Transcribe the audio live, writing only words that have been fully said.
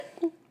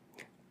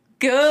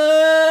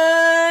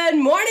Good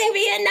morning,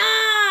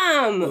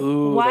 Vietnam!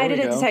 Ooh, Why there did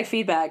we it go. detect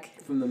feedback?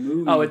 From the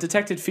movie. Oh, it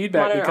detected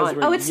feedback Monitor because on.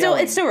 we're Oh, it's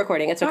yelling. still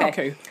recording. It's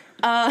okay.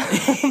 Oh,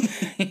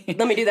 okay.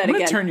 Let me do that I'm gonna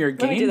again. turn your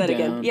Let me gain do that down.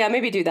 again. Yeah,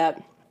 maybe do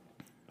that.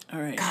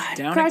 All right. God,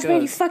 Down it GarageBand, you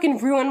goes. fucking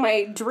ruined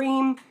my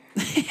dream.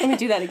 Let me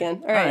do that again.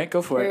 All right, All right,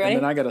 go for You it. ready?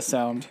 And then I got a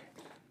sound.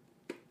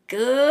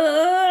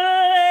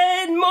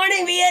 Good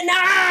morning,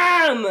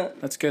 Vietnam!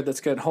 That's good. That's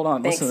good. Hold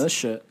on. Thanks. Listen to this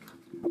shit.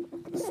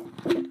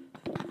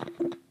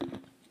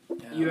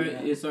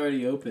 It's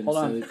already open. Hold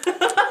on.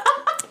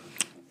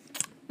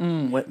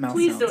 Wet mouth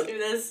Please sounds. don't do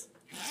this.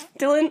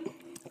 Dylan,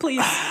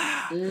 please.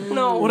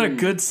 No. What a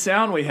good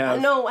sound we have.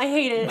 No, I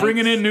hate it.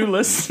 Bringing in new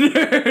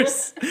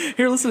listeners.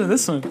 Here, listen to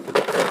this one. Stop.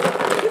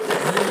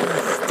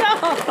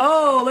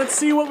 Oh, let's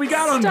see what we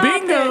got on Stop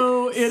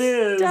Bingo. It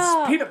is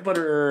Stop. peanut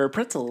butter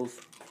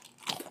pretzels.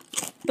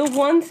 The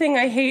one thing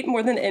I hate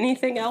more than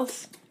anything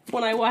else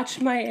when I watch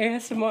my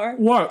ASMR.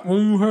 What? What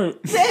do you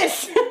hate?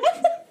 This!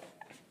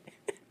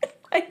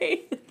 I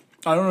hate it.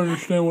 I don't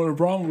understand what the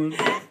problem is.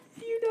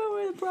 You know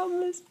where the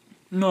problem is.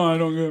 No, I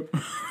don't get it.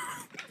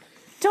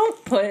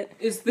 Don't put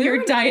Is there your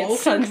an diet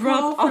altar sun call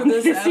drop for on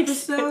this this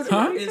episode?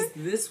 Huh? Or is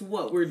this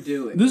what we're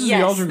doing? This is the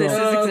Yes, altar this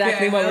call. is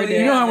exactly Okay, what we're hell doing.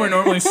 You know how we're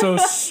normally so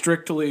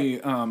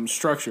strictly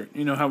structured?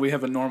 You know how we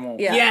have a normal...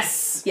 Yeah.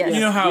 Yes. Yes. You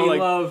know how, we like...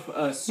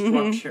 love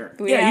structure.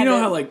 We Yeah, you have know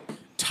it. how, like,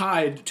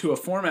 tied to a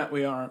format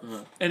we are,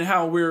 and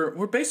how we're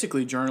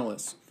basically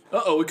journalists.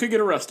 Uh-oh, we could get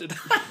arrested.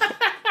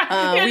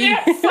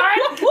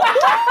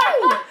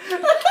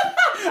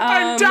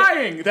 I'm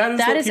dying! That is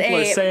That what is people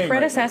are a saying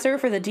predecessor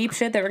for the deep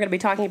shit that we're going to be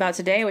talking about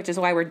today, which is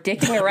why we're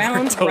dicking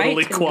around totally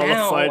right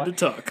qualified now. to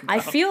talk about. I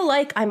feel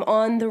like I'm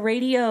on the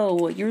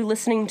radio. You're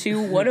listening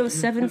to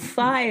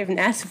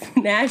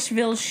 107.5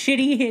 Nashville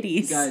Shitty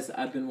Hitties. Guys,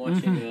 I've been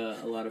watching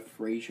a lot of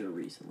Frasier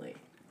recently.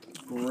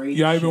 Great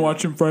Yeah, you've been show.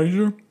 watching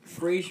Frasier?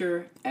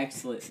 Frasier,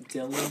 excellent.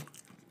 Dylan,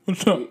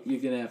 What's up? you're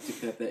going to have to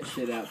cut that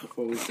shit out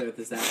before we start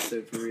this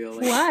episode for real.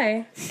 Like,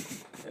 Why?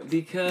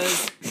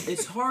 Because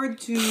it's hard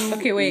to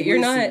Okay, wait. You're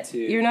not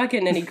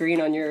getting any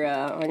green on your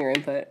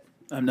input.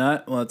 I'm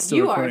not? Well, it's still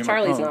You are. recording.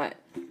 Charlie's Oh. not.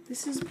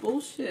 This is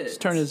bullshit. Let's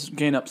turn his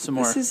gain up some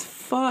more. This is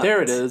fucked.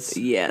 There it is.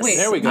 Yes. Wait,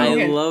 There we go. I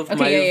okay. love Okay,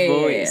 my yeah.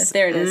 voice.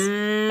 There it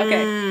is.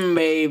 Okay.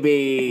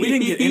 Baby. We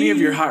didn't get any of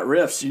your hot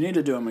riffs. You need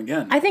to do them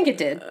again. I think it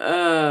did.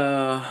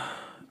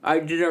 I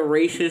did a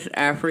racist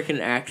African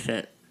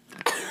accent.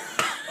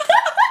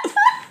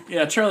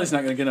 Yeah, Charlie's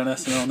not going to get on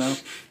SNL now.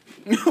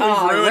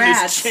 Oh, Ruined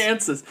rats. his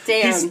chances.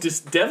 Damn. He's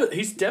just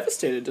he's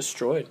devastated,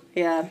 destroyed.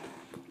 Yeah.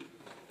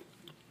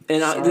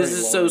 And Sorry, this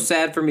is so Lauren.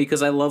 sad for me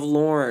because I love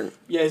Lauren.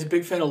 Yeah, he's a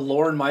big fan of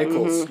Lorne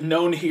Michaels,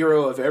 known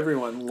hero of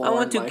everyone. Lorne I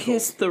want to Michaels.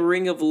 kiss the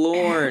ring of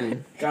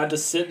Lauren. God to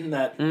sit in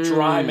that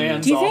dry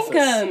man's Do you office.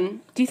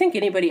 think do you think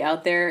anybody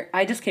out there,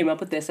 I just came up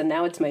with this and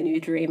now it's my new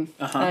dream.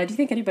 Uh-huh. Do you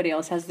think anybody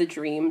else has the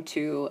dream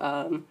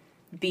to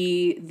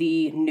be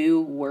the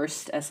new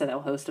worst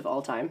SNL host of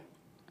all time?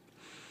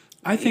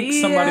 I think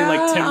somebody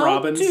like Tim I'll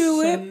Robbins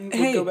do it. would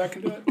Hey. go back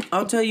and do it.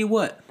 I'll tell you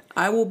what.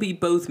 I will be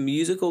both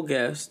musical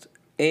guest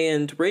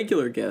and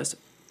regular guest,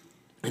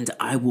 and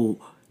I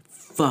will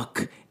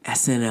fuck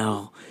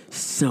SNL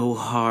so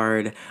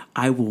hard.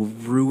 I will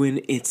ruin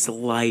its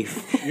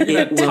life. You're gonna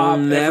It top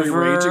will every never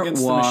Rage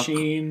Against walk. the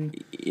Machine.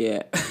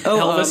 Yeah.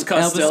 Elvis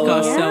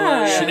Costello.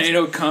 Yeah. Sinead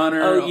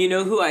O'Connor. Oh, you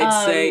know who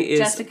I'd say is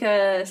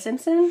Jessica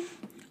Simpson?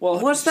 well,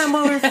 what's that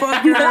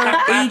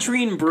motherfucker?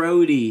 Adrian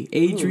Brody.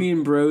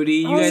 Adrian Brody.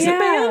 You guys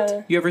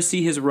yeah. you ever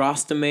see his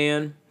Rasta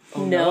Man?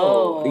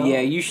 No.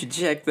 Yeah, you should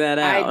check that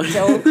I out.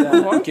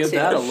 don't want give to.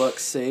 that a look.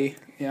 See,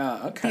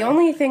 yeah, okay. The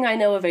only thing I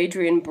know of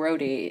Adrian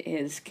Brody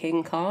is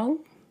King Kong.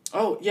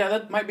 Oh, yeah,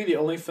 that might be the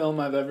only film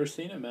I've ever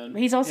seen him in.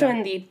 He's also Yeah.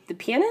 in the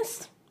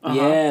Pianist? Uh-huh.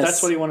 Yes,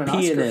 That's what he won an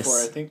Pianist.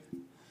 Oscar for, I think.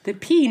 The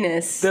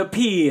Penis. The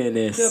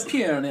pianist. The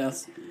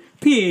pianist.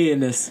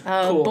 Pianist.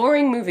 Cool.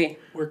 Boring movie.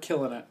 We're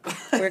killing it.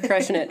 We're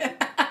crushing it.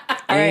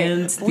 All right,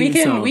 And we theme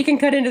can song. we can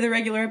cut into the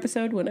regular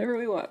episode whenever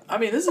we want. I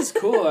mean, this is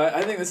cool.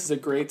 I think this is a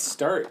great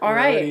start. All We're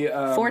right,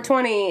 already,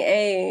 420.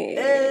 Hey.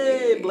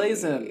 Hey,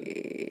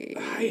 blazing.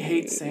 I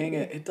hate saying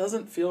it. It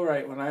doesn't feel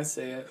right when I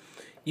say it.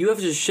 You have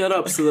to shut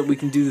up so that we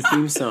can do the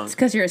theme song.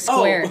 Because you're a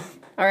square. Oh.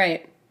 All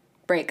right,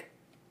 break.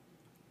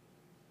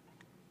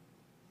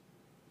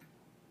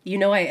 You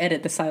know I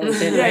edit the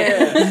silence in, right?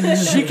 Yeah,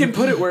 she can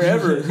put it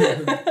wherever.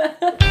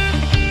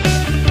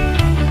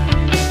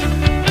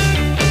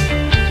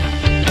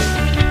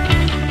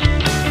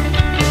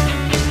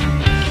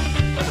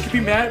 You can be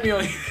mad at me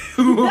all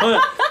you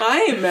want.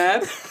 I ain't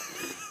mad.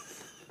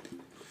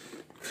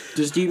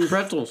 Just eating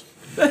pretzels.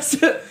 That's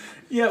it.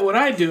 Yeah, when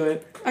I do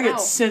it, I get Ow.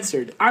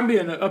 censored. I'm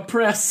being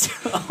oppressed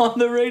on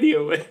the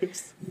radio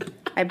waves.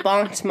 I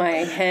bonked my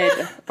head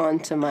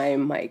onto my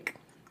mic.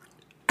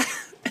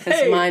 Because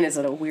Hey. mine is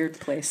at a weird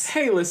place.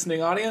 Hey,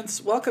 listening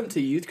audience. Welcome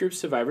to Youth Group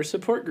Survivor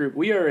Support Group.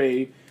 We are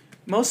a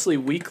mostly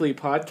weekly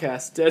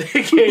podcast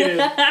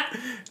dedicated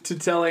to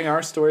telling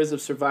our stories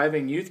of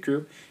surviving youth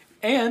group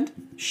and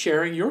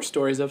sharing your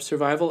stories of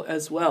survival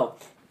as well.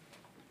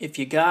 If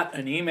you got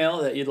an email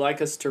that you'd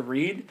like us to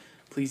read,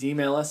 please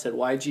email us at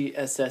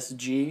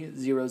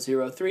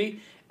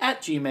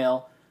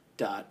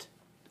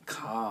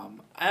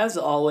ygssg003@gmail.com. As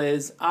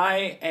always,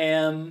 I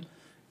am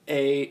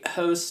a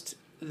host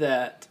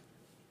that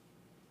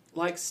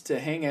likes to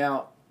hang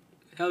out,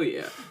 Hell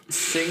yeah.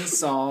 sing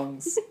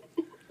songs,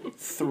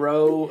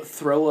 throw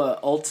a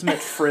ultimate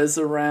frizz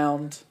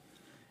around,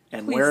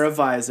 and wear a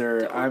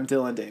visor. I'm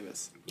Dylan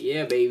Davis.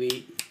 Yeah,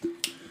 baby.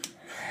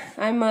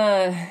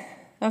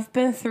 I've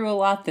been through a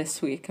lot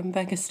this week. I'm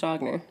Becca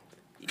Stogner.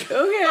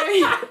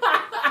 Okay.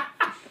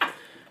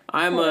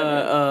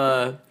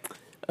 I'm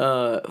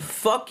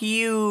fuck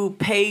you,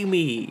 pay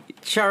me,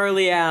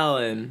 Charlie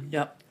Allen.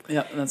 Yep,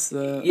 that's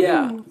the...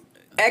 Yeah.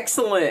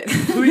 Excellent.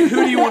 Who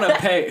do you want to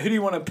pay? Who do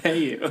you want to pay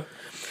you?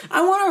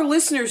 I want our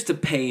listeners to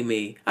pay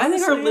me. I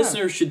think our Honestly, yeah.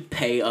 listeners should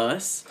pay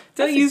us.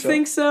 Don't think you so.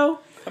 think so?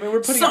 I mean, we're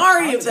putting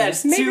Sorry out if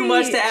that's content. too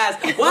much to ask.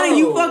 Why don't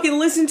you fucking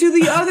listen to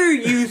the other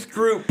youth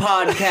group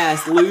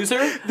podcast,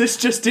 loser? This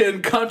just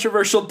in,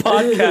 controversial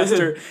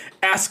podcaster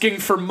asking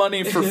for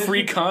money for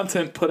free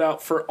content put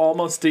out for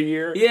almost a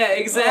year. Yeah,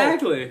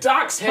 exactly.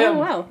 Dox him. Oh,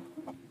 wow.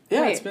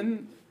 Yeah, Wait.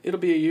 it'll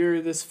be a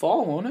year this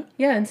fall, won't it?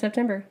 Yeah, in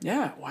September.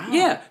 Yeah, wow.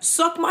 Yeah,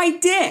 suck my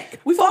dick.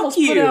 We've Fuck almost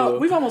you.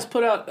 we've almost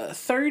put out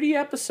 30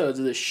 episodes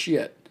of this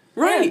shit.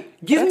 Right.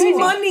 Give That's me easy.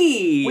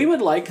 money. We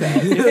would like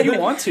that. If you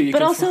want to, you But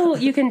can. also,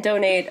 you can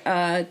donate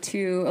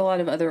to a lot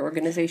of other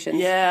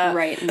organizations Yeah.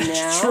 right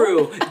now.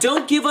 True.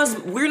 Don't give us.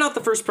 We're not the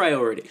first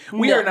priority.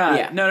 We No. are not.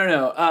 Yeah.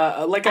 No.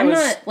 Like I I'm was.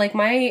 not, like,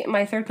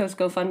 my Third Coast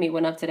GoFundMe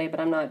went up today, but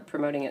I'm not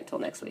promoting it till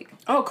next week.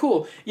 Oh,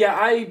 cool. Yeah,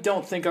 I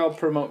don't think I'll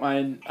promote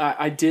mine.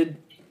 I did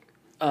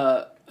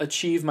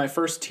achieve my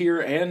first tier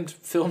and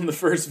film the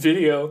first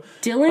video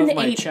Dylan of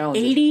my ate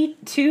challenges.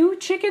 82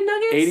 chicken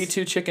nuggets?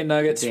 82 chicken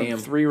nuggets Damn. from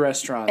 3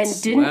 restaurants.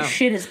 And didn't Wow.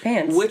 shit his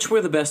pants. Which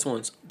were the best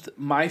ones?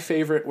 My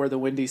favorite were the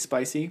Wendy's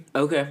Spicy.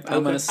 Okay.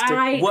 I'm gonna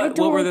stick. What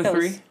were the those.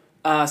 3?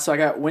 So I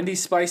got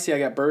Wendy's Spicy, I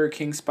got Burger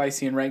King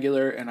Spicy and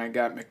regular, and I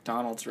got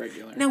McDonald's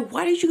regular. Now,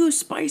 why did you go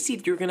spicy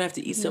if you were gonna have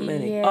to eat so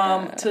many?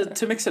 Yeah.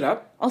 To mix it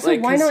up. Also,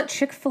 like, why 'cause not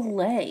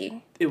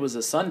Chick-fil-A? It was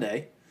a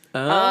Sunday. Oh.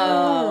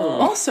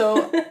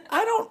 Also,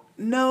 I don't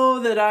know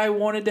that I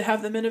wanted to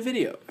have them in a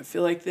video. I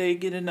feel like they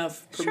get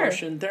enough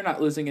promotion. They're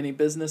not losing any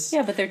business.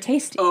 Yeah, but they're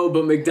tasty. Oh,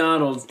 but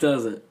McDonald's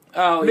doesn't.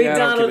 Oh, yeah, I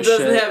don't McDonald's give a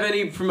doesn't shit. have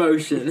any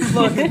promotion.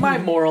 Look, my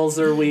morals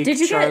are weak, Did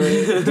you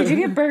Charlie.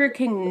 get Burger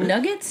King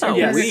nuggets or Oh,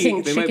 Burger yes.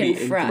 King They might be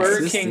chicken fries? Burger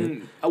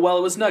Consistent. King. Well,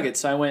 it was nuggets,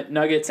 so I went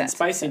nuggets and That's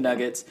spicy upsetting.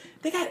 nuggets.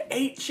 They got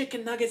 8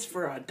 chicken nuggets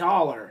for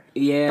 $1.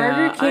 Yeah,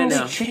 Burger I King's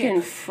know.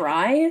 chicken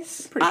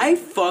fries? I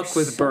fuck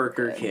with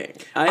Burger King.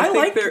 I think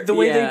like they're- the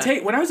way yeah. they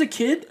take. When I was a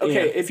kid, okay,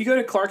 Yeah. if you go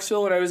to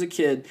Clarksville when I was a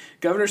kid,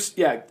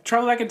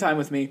 travel back in time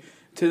with me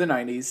to the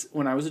 90s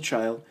when I was a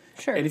child.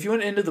 Sure. And if you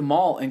went into the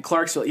mall in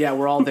Clarksville, yeah,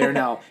 we're all there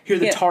now. Hear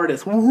the Yeah.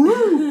 TARDIS.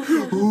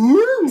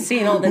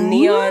 Seeing all the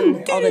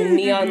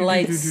neon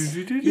lights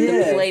in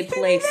the play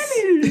place.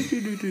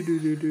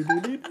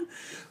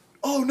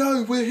 Oh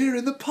no, we're here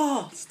in the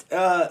past.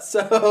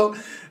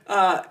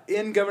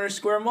 In Governor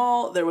Square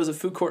Mall, there was a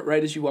food court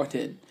right as you walked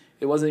in.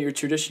 It wasn't your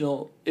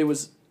traditional. It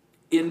was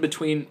in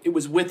between. It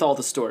was with all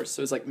the stores,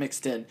 so it was like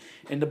mixed in.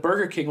 And the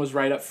Burger King was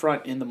right up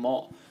front in the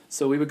mall.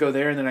 So we would go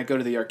there, and then I'd go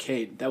to the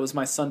arcade. That was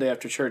my Sunday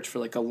after church for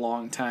like a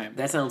long time.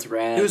 That sounds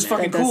rad. It was man.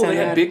 fucking That does cool. They sound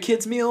had rad. big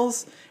kids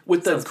meals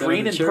with the Sounds better green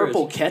than and church.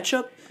 purple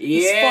ketchup.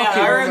 It's Yeah,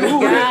 fucking I remember cool.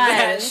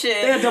 that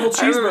shit. They had double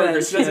I remember that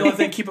cheeseburgers. So that's the only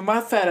thing keeping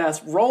my fat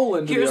ass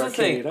rolling to Here's the the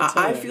arcade. thing. I'll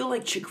tell I ya. feel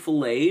like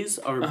Chick-fil-A's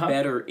are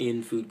better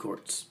in food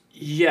courts.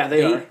 Yeah,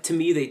 they are. To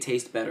me, they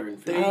taste better in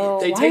food. They,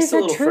 Oh, they why taste is a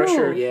that little true?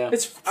 fresher. Yeah.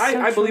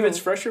 I believe true. it's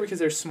fresher because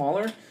they're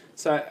smaller.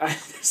 So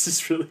this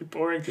is really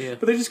boring. Yeah.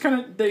 But they just kind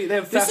of they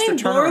have This faster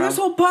ain't boring. turnaround. This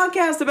whole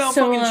podcast about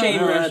So, fucking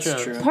chain no, that's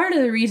restaurants. true. Part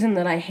of the reason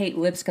that I hate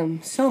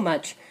Lipscomb so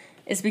much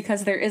is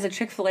because there is a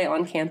Chick-fil-A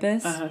on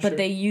campus, but sure.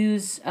 they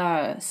use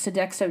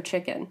Sodexo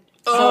chicken.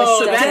 Oh,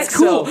 So it that's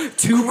doesn't- cool.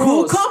 Two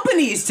cool Gross.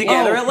 companies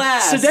together at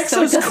last. So it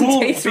Sodexo's doesn't cool.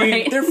 taste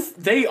Being, right.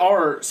 they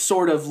are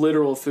sort of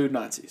literal food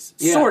Nazis.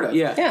 Yeah, Sort of.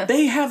 yeah. Yeah.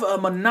 They have a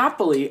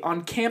monopoly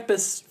on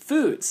campus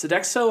food.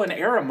 Sodexo and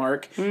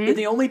Aramark Mm-hmm. are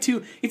the only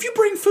two. If you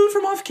bring food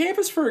from off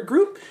campus for a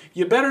group,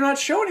 you better not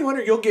show anyone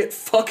or you'll get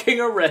fucking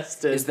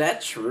arrested. Is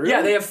that true?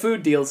 Yeah, they have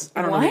food deals.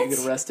 I don't know if you What?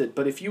 get arrested,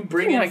 but if you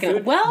bring You're in not gonna-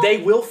 food, well- they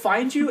will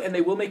find you and they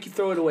will make you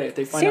throw it away if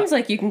they find Seems out.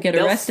 like you can get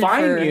They'll arrested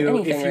fine for you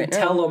anything if you right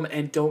tell now. them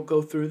and don't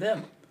go through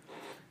them.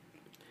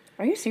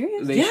 Are you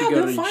serious? They Yeah, should go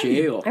they'll to find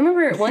you. jail. I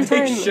remember one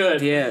time, They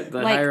should. Yeah,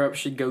 the Like- higher up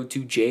should go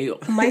to jail.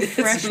 my It's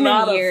freshman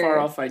not a year, far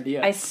off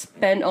idea. I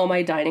spent all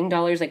my dining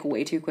dollars like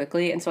way too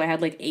quickly, and so I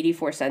had like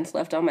 84 cents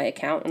left on my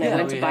account, and I Yeah.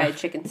 went Oh, to buy yeah. a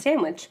chicken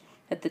sandwich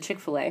at the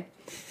Chick-fil-A,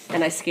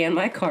 and I scanned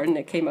my card, and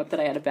it came up that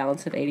I had a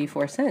balance of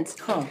 84 cents.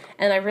 Huh.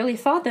 And I really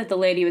thought that the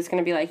lady was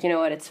going to be like, you know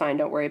what, it's fine,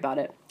 don't worry about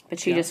it. But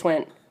she just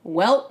went,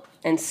 well,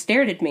 and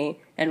stared at me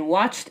and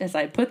watched as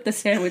I put the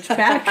sandwich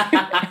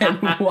back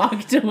and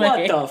walked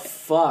away. What the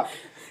fuck?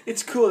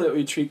 It's cool that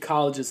we treat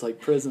colleges like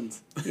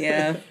prisons.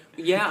 Yeah.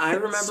 Yeah, I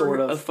remember Sort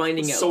of.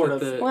 finding out Sort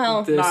that of.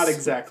 Well, this, Not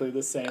exactly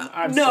the same.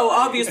 I'm No,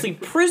 sorry. obviously,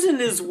 prison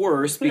is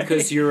worse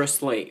because you're a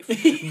slave.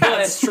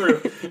 That's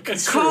true.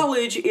 It's true.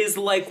 College is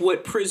like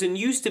what prison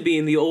used to be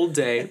in the old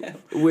day,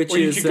 which Where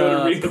you is could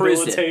go to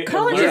prison. rehabilitate and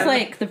College learn. is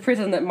like the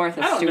prison that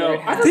Martha I don't Stewart know. I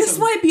had. heard This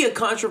some- might be a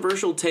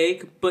controversial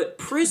take, but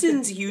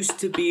prisons used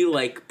to be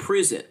like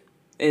prison,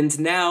 and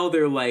now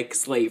they're like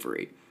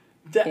slavery.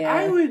 That Yeah.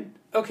 I would.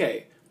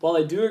 Okay. While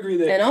I do agree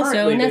that And also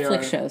currently they Netflix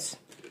are- shows.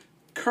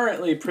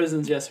 Currently,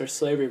 prisons, yes, are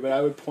slavery, but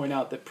I would point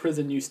out that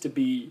prison used to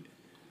be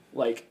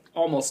like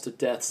almost a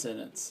death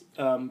sentence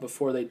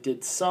before they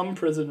did some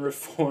prison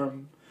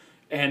reform,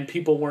 and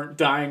people weren't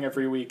dying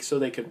every week so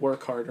they could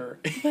work harder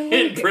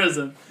in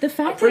prison. The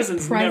fact that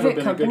prison's never private been a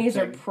good companies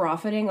are thing.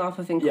 profiting off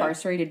of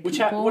incarcerated Which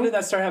people. when did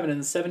that start happening in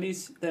the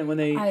 70s? Then when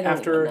they I don't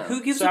after even know.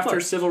 Who gives so a after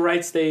fuck? civil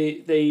rights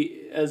they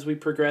as we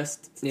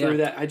progressed through Yeah.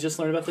 that. I just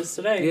learned about this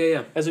today.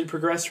 Yeah. As we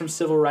progressed from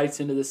civil rights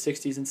into the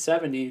 60s and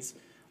 70s,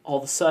 all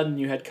of a sudden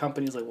you had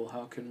companies like, well,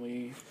 how can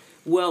we?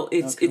 Well,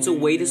 it's can it's a we,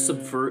 way to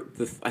subvert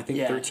the I think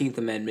Yeah. 13th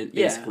Amendment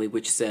Yeah. basically,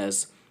 which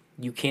says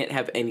you can't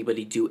have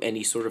anybody do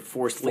any sort of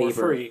forced For labor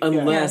free, yeah.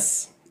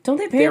 unless Don't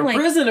they pay they're them like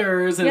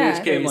prisoners. In yeah,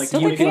 which case, like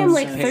don't they pay them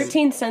like 25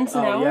 13 cents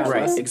an Oh, hour? yeah. or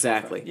right, something?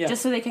 exactly. Yeah.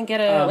 Just so they can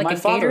get a like my a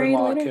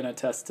father-in-law Gatorade later? can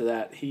attest to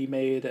that. He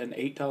made an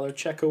 $8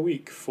 check a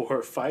week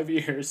for 5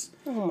 years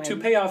Oh my to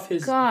pay off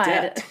his God.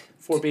 debt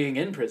for being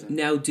in prison.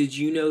 Now, did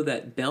you know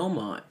that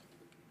Belmont,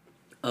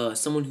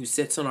 someone who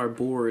sits on our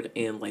board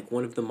and like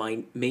one of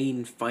the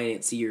main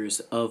financiers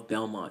of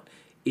Belmont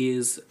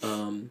is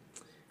Damon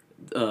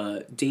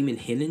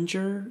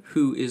Hinninger,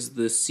 who is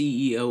the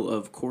CEO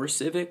of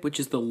CoreCivic, which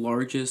is the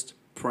largest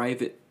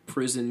private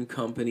prison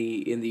company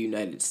in the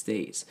United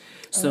States.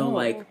 So,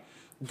 like,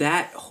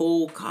 that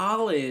whole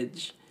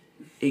college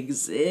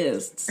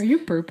exists. Are you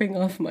burping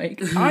off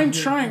mic? I'm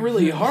trying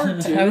really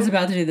hard to. I was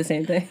about to do the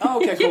same thing.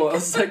 Oh, okay, cool. I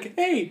was like,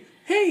 hey,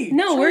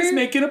 No, Troy's we're-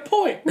 making a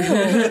point.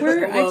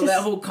 We're, I Well, just,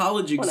 that whole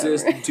college whatever.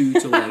 exists due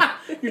to like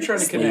You're trying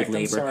to slave connect. I'm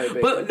labor. sorry, baby.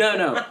 But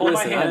no, Hold my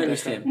listen, hand, I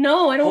understand.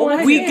 no, I don't Hold want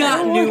my to. We hand.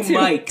 got new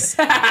mics,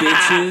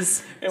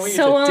 bitches. and we need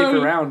So, to dick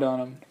um, around on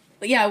them.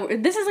 Yeah,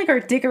 this is like our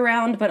dig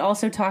around, but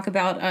also talk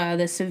about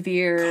the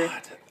severe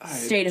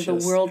state of the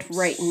world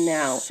right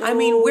now. I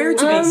mean, where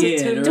to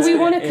begin? Do we right?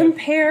 want to Yeah.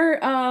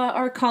 compare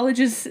our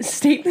college's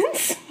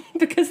statements?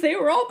 Because they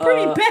were all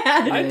pretty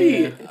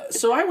bad.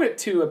 So I went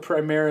to a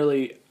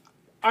primarily.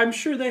 I'm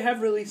sure they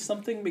have released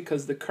something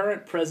because the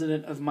current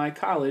president of my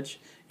college,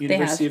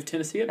 University have. of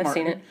Tennessee at I've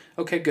Martin. seen it.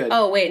 Okay, good.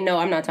 Oh, wait, no,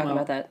 I'm not talking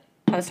Well- about that.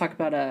 I was talking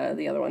about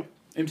the other one.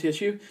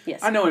 MTSU?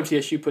 Yes. I know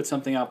MTSU put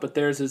something out, but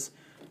theirs is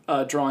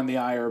drawing the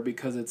ire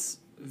because it's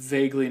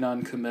vaguely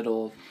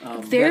non-committal.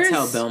 There's,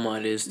 That's how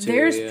Belmont is too.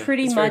 Theirs yeah.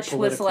 pretty It's very much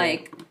was political.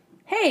 like,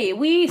 hey,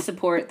 we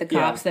support the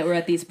cops that were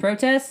at these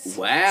protests.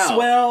 Wow.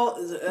 Well,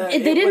 They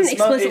didn't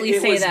explicitly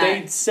say that.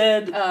 They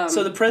said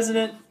so. The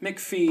president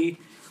McPhee,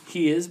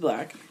 he is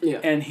black, Yeah.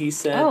 and he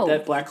said Oh.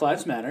 that Black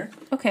Lives Matter.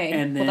 Okay,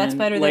 And then well, that's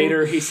better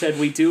later than... he said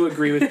we do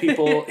agree with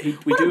people. We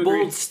do a agree.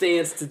 bold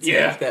stance to take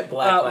Yeah. that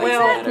Black Lives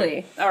well- Matter.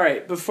 Exactly. All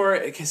right, before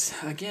because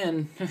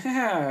again,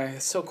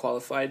 so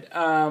qualified.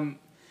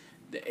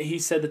 He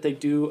said that they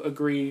do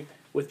agree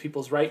with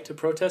people's right to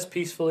protest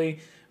peacefully,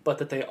 but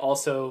that they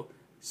also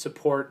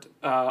support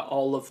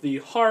all of the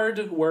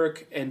hard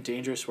work and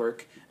dangerous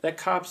work that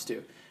cops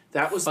do.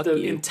 That was Fuck the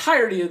you.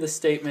 entirety of the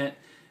statement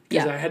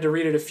because Yeah. I had to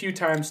read it a few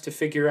times to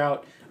figure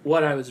out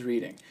what I was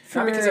reading.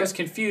 Not because I was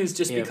confused,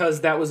 just Yeah.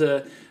 because that was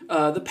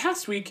the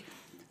past week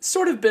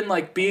sort of been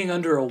like being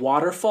under a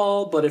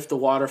waterfall, but if the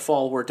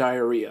waterfall were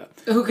diarrhea.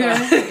 Okay.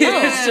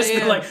 It's just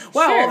been like,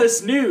 wow, Sure. all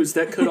this news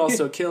that could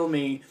also kill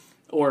me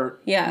or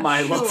Yeah. my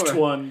Sure. loved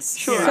ones.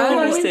 Sure, So, I I mean,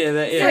 understand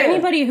that. For Yeah.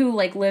 anybody who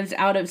like lives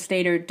out of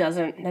state or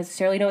doesn't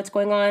necessarily know what's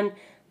going on,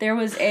 there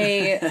was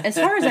a, as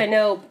far as I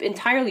know,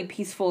 entirely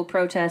peaceful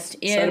protest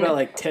I had in about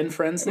like 10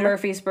 friends there.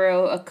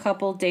 Murfreesboro a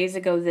couple days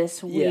ago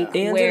this week.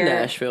 And where in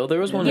Nashville.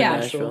 There was one Yeah. in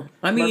Nashville.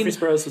 I mean,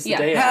 Murfreesboro's was the yeah,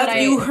 day have have after.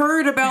 I- you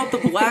heard about the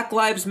Black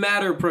Lives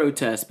Matter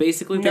protests?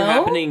 Basically, they're No?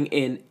 happening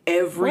in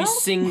every Well-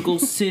 single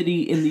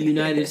city in the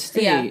United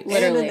States. Yeah, And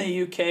literally. in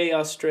the UK,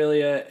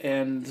 Australia,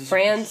 and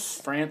France.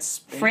 Spain?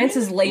 France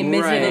is Les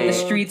Mis in the Right.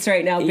 streets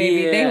right now,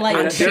 baby. Yeah, They light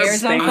and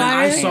chairs on Spain-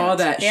 fire. I saw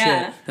that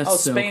Yeah. shit. That's Oh,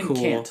 so Spain cool.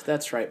 can't.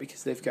 That's right,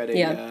 because they've got a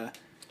Yeah.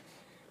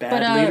 bad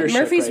But leadership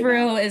Murfreesboro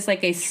right now. is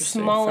like a Found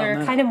smaller,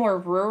 that kind out. of more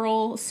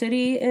rural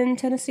city in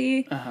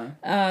Tennessee. Uh-huh.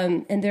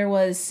 And there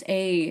was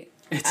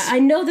I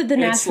know that the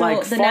it's Nashville,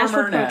 like the farmer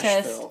Nashville protest,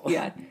 Nashville.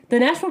 yeah, the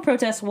Nashville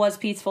protest was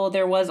peaceful.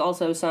 There was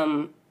also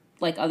some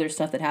like other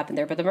stuff that happened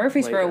there, but the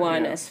Murfreesboro Later,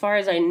 one, yeah. as far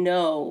as I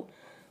know,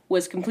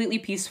 was completely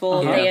peaceful.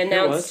 Uh-huh. They Yeah, it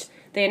announced was.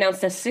 They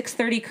announced a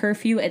 6:30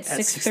 curfew at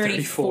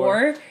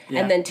 6:34, Yeah.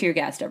 and then tear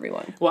gassed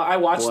everyone. Well, I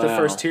watched the Wow.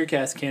 first tear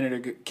gas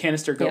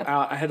canister go Yeah.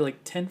 out. I had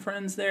like 10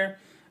 friends there.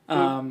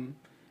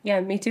 Yeah,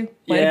 me too.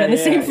 Might have been the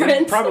same It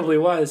friends. probably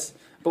was.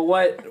 But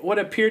what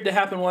appeared to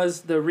happen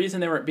was the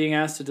reason they weren't being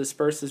asked to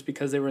disperse is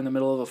because they were in the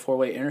middle of a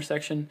four-way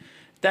intersection.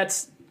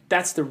 That's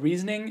that's the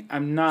reasoning.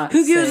 I'm not.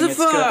 Who gives saying a it's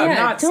good. fuck? I'm Yeah,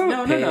 not. don't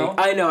No.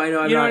 I know. You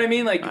know what I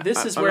mean? Like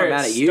this is I'm where not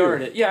mad it at you.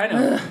 started. Yeah, I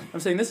know. I'm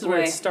saying this is where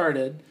it Boy.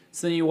 started.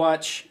 So then you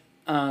watch.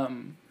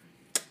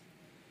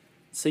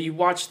 So you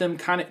watch them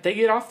they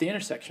get off the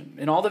intersection.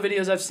 In all the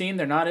videos I've seen,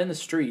 they're not in the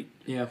street.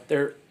 Yeah.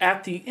 They're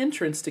at the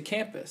entrance to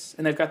campus,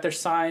 and they've got their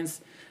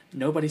signs.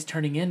 Nobody's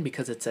turning in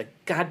because it's a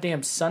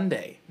goddamn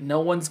Sunday.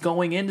 No one's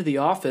going into the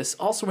office.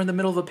 Also, we're in the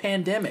middle of a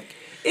pandemic.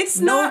 It's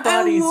not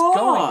a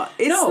law.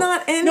 It's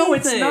not anything. No,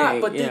 it's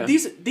not. But Yeah.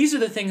 these are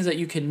the things that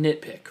you can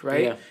nitpick,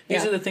 right? Yeah.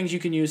 These Yeah. are the things you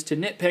can use to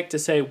nitpick to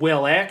say,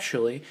 well,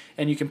 actually,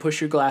 and you can push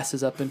your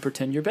glasses up and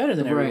pretend you're better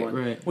than Right, everyone.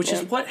 right. Which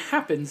is what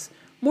happens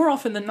more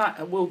often than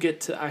not. We'll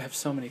get to. I have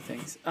so many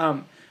things.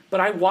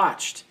 But I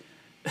watched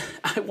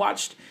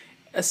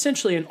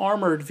essentially an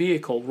armored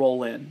vehicle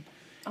roll in.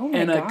 Oh my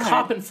And God. a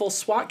cop in full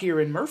SWAT gear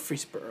in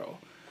Murfreesboro.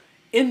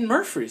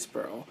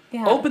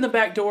 Yeah. Open the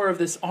back door of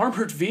this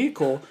armored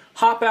vehicle,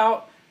 hop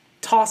out,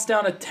 toss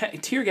down a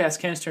tear gas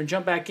canister, and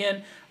jump back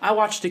in. I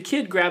watched a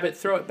kid grab it,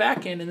 throw it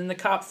back in, and then the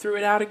cop threw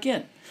it out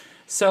again.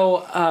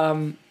 So,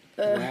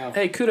 Wow.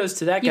 hey, kudos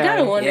to that You guy.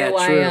 gotta wonder Yeah,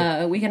 why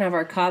true. we can have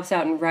our cops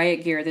out in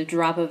riot gear, the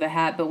drop of a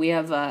hat, but we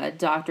have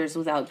doctors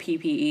without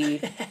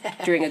PPE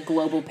during a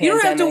global pandemic. You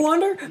don't have to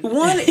wonder.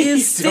 One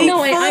is state No,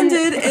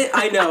 funded.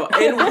 I know,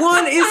 and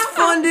one is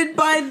funded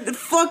by the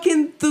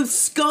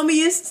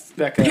scummiest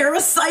Becca.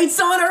 parasites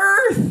on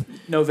earth.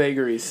 No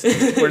vagaries.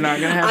 We're not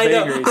gonna have I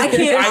know. vagaries.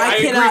 I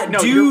cannot agree. No,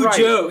 do you're right.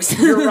 jokes.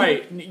 You're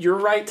right. You're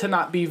right to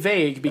not be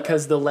vague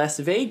because the less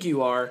vague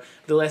you are,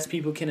 the less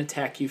people can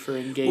attack you for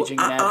engaging in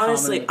ad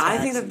Honestly, hominem I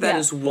think attacks. that Yeah.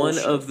 is one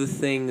Bullshit. of the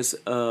things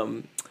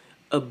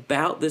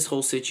about this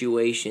whole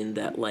situation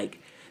that, like,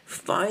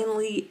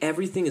 finally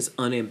everything is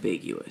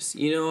unambiguous.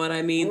 You know what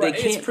I mean? Right, They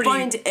it's can't pretty-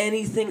 find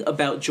anything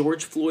about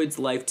George Floyd's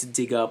life to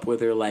dig up where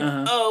they're like,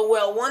 oh,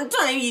 well, one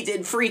time he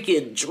did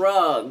freaking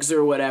drugs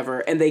or whatever.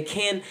 And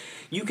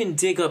you can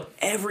dig up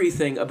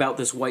everything about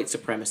this white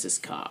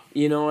supremacist cop.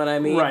 You know what I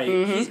mean?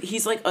 Right.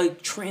 He's like a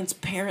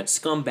transparent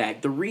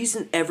scumbag. The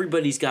reason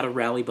everybody's got to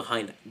rally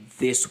behind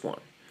this one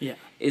Yeah.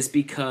 is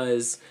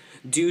because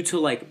due to,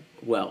 like,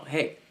 well,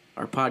 hey,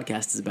 our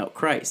podcast is about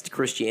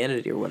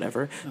Christianity or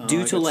whatever. I Due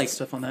got to, some like,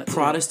 stuff on that, too.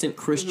 Protestant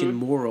Christian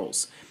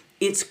morals,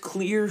 it's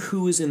clear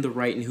who is in the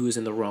right and who is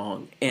in the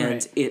wrong. And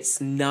Right.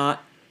 it's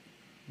not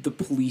the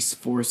police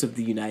force of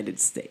the United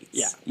States.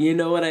 Yeah. You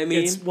know what I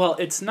mean?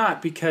 It's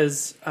not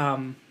because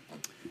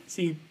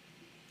see.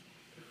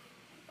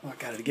 Oh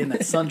god, again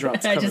that sun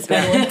drop's I coming just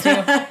got back.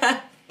 one too.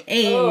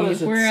 Hey, Oh,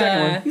 there's a we're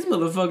second one. These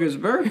motherfuckers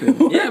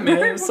burping. Yeah,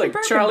 man, it's like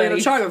Burger Charlie and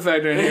the Buddies. Chocolate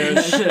Factory in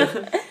here.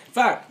 Shit.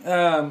 Fuck.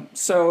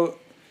 So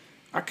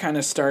I kind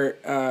of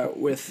start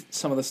with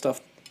some of the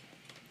stuff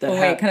that. Oh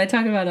wait, can I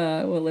talk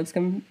about what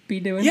Lipscomb be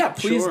doing? Yeah,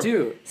 please Sure.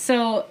 do.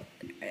 So,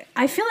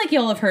 I feel like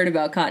y'all have heard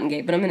about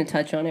Cottongate, but I'm going to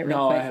touch on it real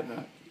No, quick. I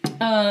have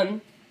not.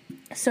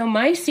 So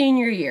my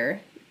senior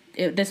year,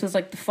 this was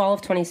like the fall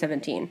of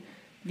 2017.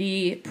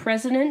 The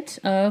president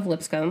of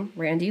Lipscomb,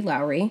 Randy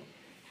Lowry,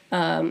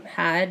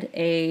 had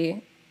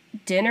a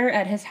dinner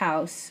at his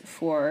house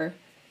for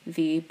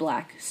the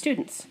black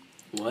students.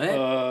 What?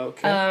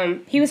 Okay.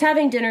 He was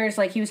having dinners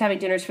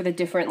for the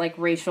different like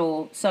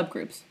racial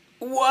subgroups.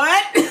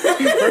 What?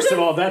 First of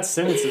all, that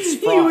sentence is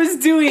fucked. He was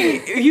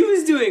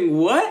doing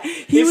what?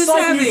 He was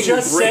having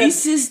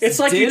racist It's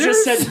like dinners? you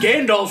just said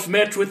Gandalf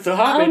met with the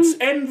hobbits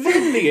and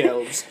then the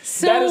elves.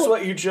 So- that is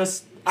what you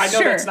just. I know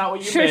that's not what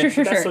you meant.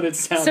 But that's what it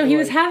sounded So he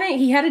was like.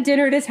 he had a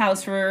dinner at his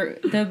house for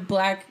the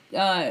Black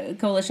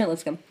Coalition at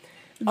Lipscomb.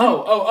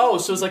 Oh,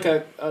 so it was like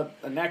an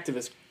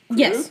activist group?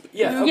 Yes.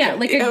 Yeah, okay. Yeah,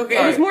 like it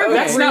Okay. was more of a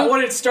That's group. not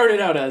what it started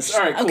out as.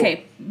 All right, cool.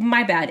 Okay,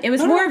 my bad. It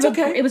was No, more it's of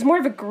a okay. it was more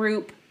of a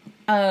group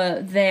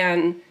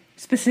than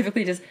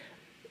specifically just.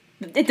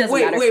 It doesn't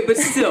matter. Wait, but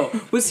still,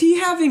 was he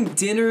having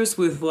dinners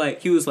with,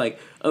 like, he was like,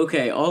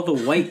 okay, all the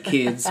white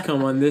kids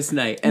come on this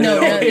night, and No,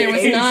 then all there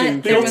was Asian not- kids-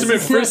 The There was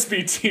ultimate no-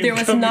 frisbee team. There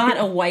was coming. not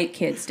a white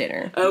kids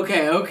dinner.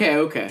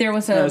 Okay. There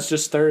was a No, it's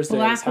just Thursday.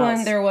 at his black one.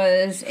 house. There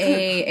was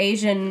a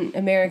Asian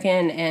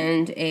American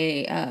and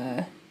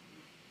a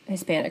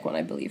Hispanic one,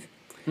 I believe.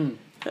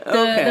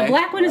 The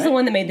black one is the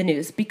one that made the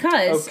news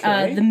because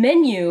Okay. the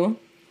menu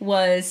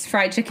was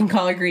fried chicken,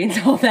 collard greens,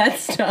 all that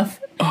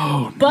stuff.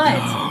 Oh, But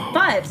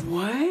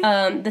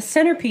What? the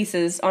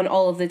centerpieces on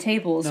all of the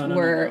tables No.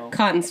 were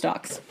cotton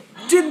stalks.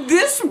 Did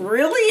this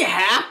really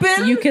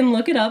happen? You can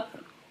look it up.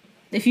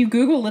 If you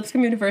Google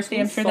Lipscomb University,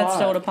 I'm sure that's thought?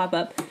 still to pop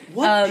up.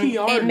 What PR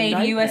It made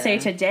nightmare. USA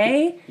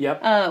Today.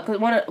 Yep. 'Cause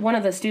one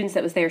of the students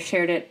that was there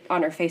shared it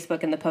on her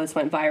Facebook, and the post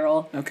went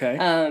viral.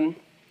 Okay.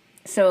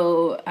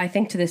 So I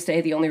think to this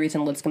day, the only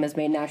reason Lipscomb has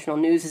made national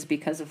news is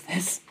because of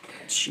this.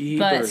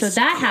 But so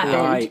that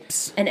happened,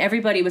 Cripes. and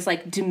everybody was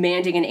like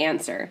demanding an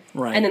answer.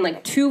 Right. And then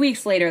like 2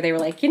 weeks later, they were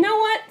like, you know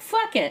what?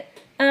 Fuck it.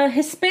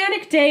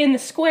 Hispanic Day in the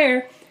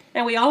square.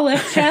 And we all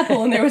left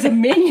chapel, and there was a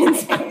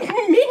Minions pinata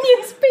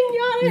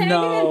hanging in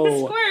No.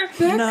 the square.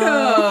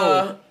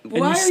 Becca, you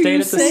why are stayed you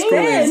at the saying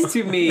school. this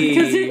to me?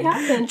 Because it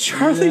happened.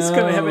 Charlie's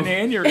gonna have an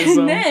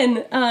aneurysm.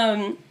 And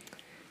then,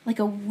 like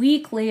a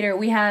week later,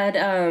 we had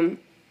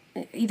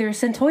either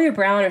Centoya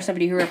Brown or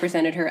somebody who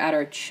represented her at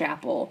our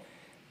chapel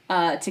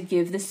to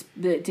give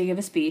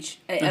a speech.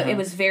 It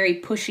was very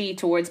pushy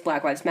towards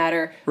Black Lives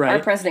Matter. Right. Our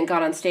president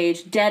got on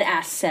stage, dead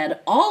ass said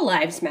all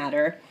lives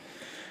matter.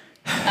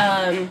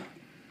 And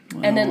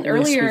then at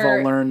least we've earlier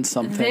all learned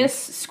something. this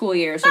school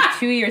year, so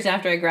 2 years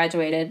after I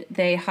graduated,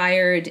 they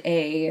hired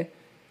a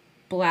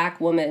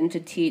black woman to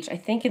teach, I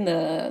think in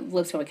the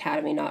Lipscomb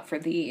Academy, not for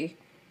the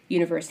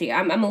university.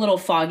 I'm a little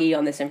foggy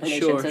on this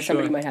information, so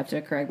somebody might have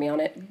to correct me on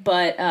it.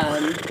 But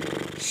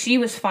she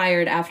was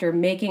fired after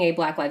making a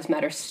Black Lives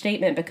Matter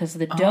statement because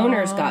the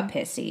donors got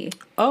pissy.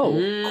 Oh,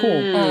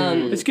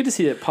 cool. It's good to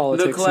see that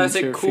politics The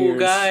classic cool interferes.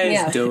 guys,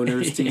 Yeah.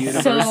 donors to So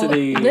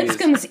universities.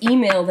 Lipscomb's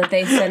email that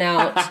they sent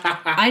out,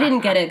 I didn't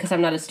get it because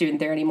I'm not a student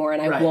there anymore,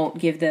 and I Right. won't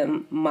give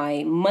them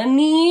my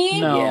money.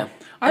 No. Yeah.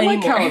 I like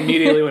Anymore. how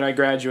immediately when I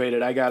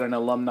graduated, I got an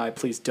alumni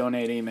please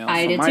donate email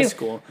I from did my too.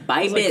 school.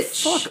 Bye, Like,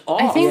 bitch. fuck off.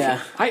 I think-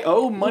 Yeah. I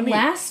owe money.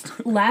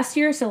 Last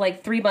year, so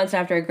like 3 months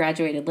after I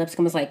graduated,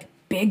 Lipscomb was like,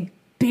 big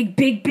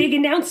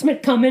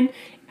announcement coming.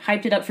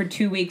 Hyped it up for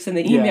 2 weeks, and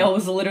the email Yeah.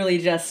 was literally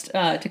just,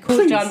 to quote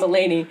Please. John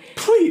Mulaney,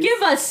 Please.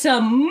 give us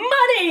some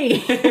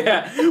money!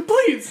 Yeah.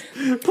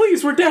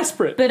 Please, we're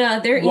desperate.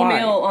 But their Why?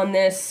 email on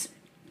this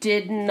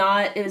did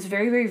not, it was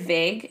very, very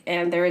vague,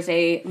 and there is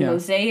a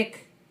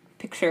mosaic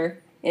picture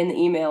in the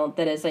email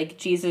that is like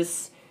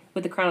Jesus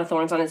with the crown of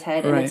thorns on his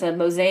head, and Right. it's a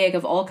mosaic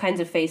of all kinds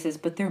of faces,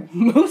 but they're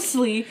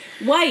mostly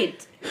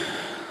white.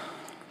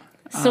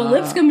 So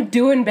Lipscomb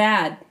doing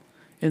bad.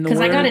 In the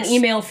Because I got an words-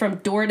 email from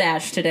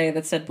DoorDash today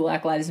that said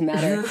Black Lives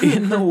Matter.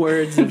 In the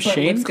words of But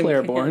Shane Lipscomb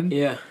Claiborne,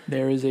 Yeah.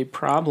 there is a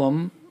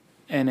problem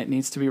and it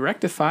needs to be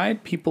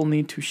rectified. People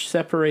need to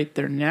separate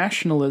their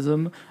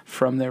nationalism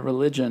from their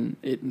religion.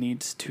 It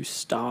needs to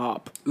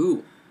stop.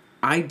 Ooh,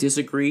 I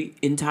disagree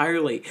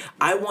entirely.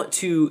 I want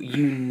to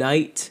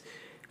unite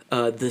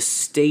the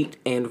state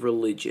and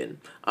religion.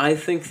 I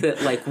think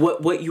that like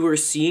what you are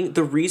seeing,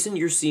 the reason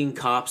you're seeing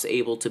cops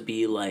able to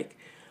be like,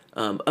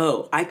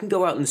 oh, I can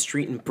go out in the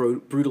street and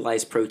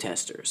brutalize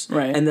protesters.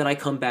 Right. And then I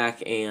come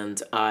back and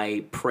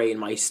I pray in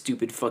my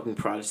stupid fucking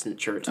Protestant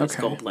church that's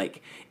Okay. called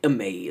like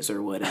Amaze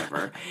or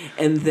whatever.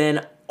 And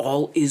then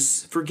all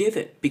is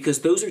forgiven because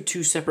those are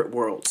two separate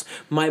worlds.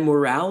 My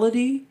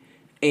morality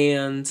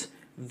and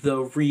the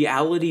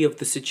reality of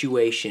the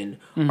situation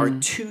are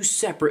two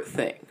separate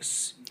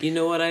things. You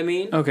know what I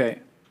mean? Okay,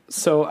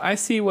 so I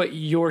see what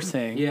you're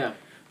saying. Yeah.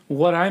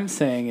 What I'm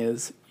saying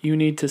is you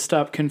need to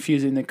stop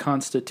confusing the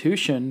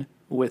Constitution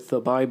with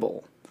the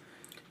Bible.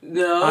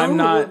 No, I'm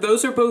not-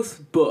 Those are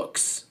both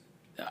books.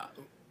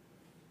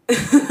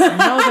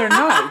 No, they're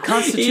not.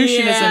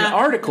 Constitution is Yeah. an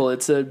article.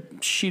 It's a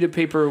sheet of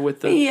paper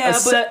with a, Yeah, a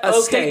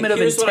statement of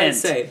here's intent. what I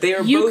say. They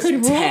are You both could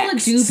roll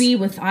texts. a doobie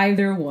with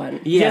either one.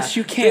 Yeah. Yes,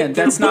 you can.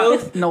 They're That's not-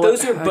 both, no,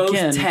 those are both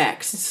again.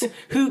 texts.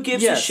 Who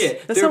gives Yes, a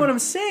shit? that's They're- not what I'm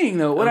saying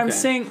though. What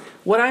Okay.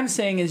 what I'm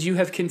saying is you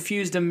have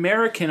confused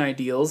American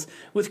ideals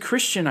with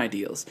Christian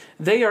ideals.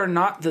 They are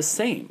not the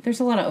same. There's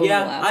a lot of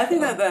overlap. Yeah, I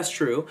think that's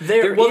true.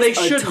 There, There they is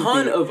a should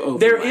ton of overlap.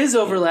 There is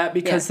overlap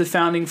because Yeah. the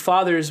founding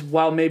fathers,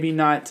 while maybe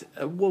not,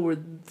 what were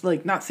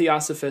like not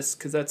theosophists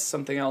because that's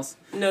something else.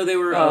 No, they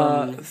were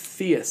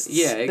Theists.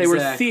 yeah, exactly. They were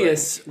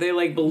theists. They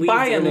like believed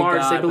By in and a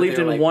large, God, they but believed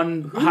they're in like,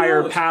 one who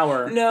higher knows?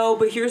 power. No,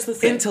 but here's the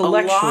thing.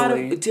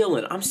 Intellectually.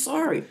 Dylan, I'm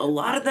sorry. A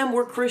lot of them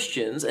were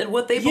Christians, and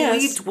what they Yes.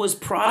 believed was I'm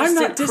Protestant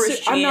not,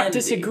 Christianity. I'm not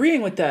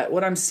disagreeing with that.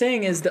 What I'm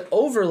saying is the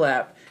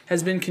overlap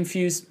has been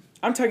confused.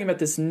 I'm talking about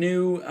this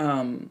new,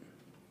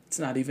 it's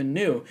not even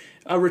new,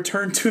 a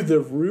return to the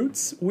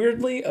roots,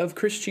 weirdly, of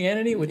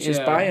Christianity, which is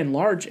Yeah. by and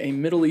large a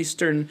Middle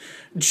Eastern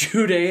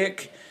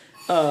Judaic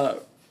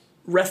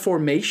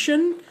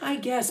reformation. I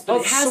guess, but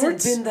Of it hasn't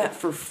sorts. been that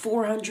for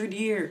 400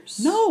 years.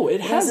 No, it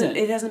hasn't.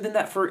 It hasn't been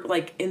that for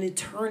like an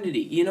eternity.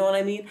 You know what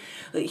I mean?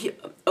 Like,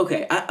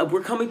 okay,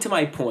 we're coming to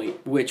my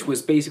point, which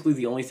was basically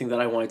the only thing that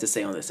I wanted to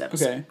say on this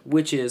episode. Okay.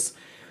 Which is,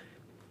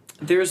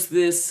 there's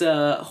this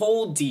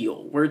whole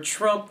deal where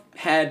Trump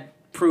had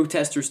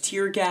protesters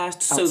tear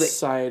gassed so that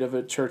Outside of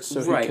a church so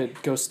Right. he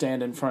could go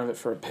stand in front of it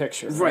for a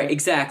picture. Right,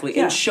 exactly.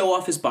 Yeah. And show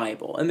off his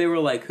Bible. And they were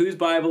like, whose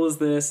Bible is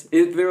this?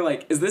 They were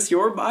like, is this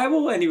your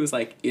Bible? And he was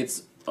like,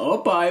 it's a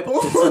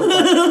Bible.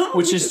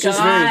 Which is just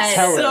God. very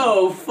telling.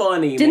 So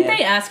funny, Didn't man.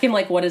 they ask him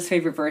like what his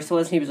favorite verse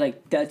was, and he was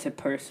like, "That's a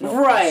personal."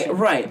 Right, question."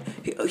 right.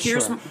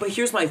 Here's Sure. But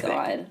here's my thing.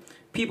 God.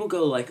 People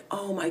go like,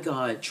 "Oh my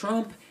God,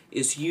 Trump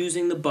is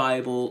using the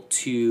Bible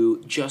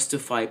to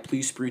justify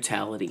police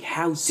brutality.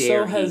 How dare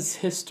so he?" has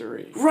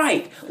history.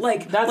 Right,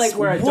 That's like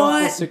where I don't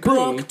what disagree.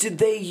 book did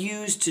they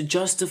use to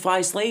justify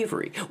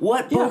slavery?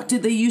 What Yeah. book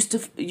did they use to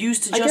I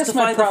guess my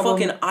justify the problem-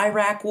 fucking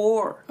Iraq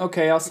War?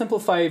 Okay, I'll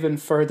simplify even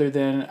further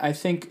then. I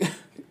think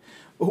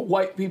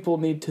white people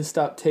need to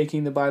stop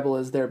taking the Bible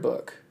as their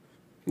book.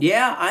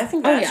 Yeah, I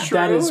think Oh, that's yeah. true.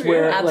 That is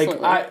where, yeah. like,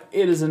 Absolutely.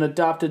 it is an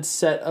adopted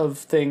set of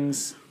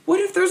things. What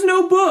if there's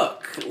no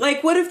book?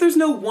 Like, what if there's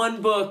no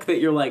one book that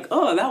you're like,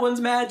 oh, that one's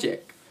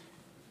magic?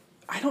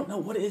 I don't know,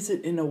 what is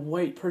it in a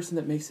white person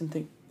that makes him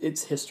think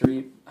it's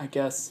history, I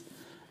guess.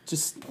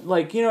 just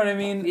like, you know what I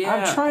mean? Yeah.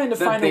 I'm trying to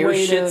the find a bear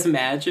way shit's to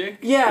magic.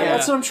 Yeah,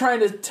 that's what I'm trying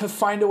to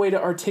find a way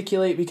to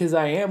articulate because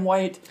I am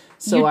white.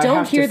 So you I don't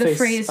have hear to the face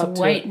phrase up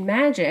to white it.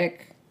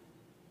 magic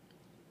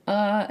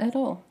at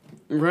all.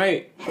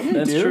 Right.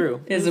 That's do.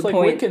 true. Is It's a like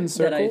point Wiccan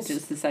that I circles.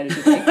 just decided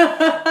to make.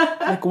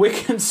 Like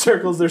Wiccan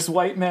circles, there's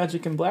white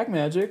magic and black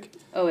magic.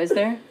 Oh, is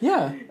there?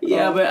 Yeah.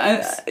 Yeah,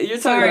 but you're talking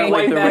Sorry. about like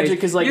White the magic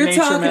race. is like you're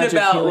nature talking magic.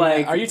 about healing.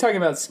 like Are you talking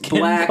about skin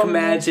black color?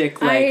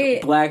 magic, like I-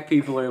 black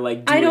people are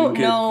like doing I don't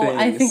good know.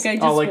 things. I think I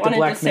just Oh, like the wanted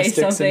black to say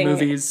mystics something. in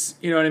movies.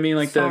 You know what I mean?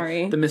 Like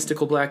Sorry. the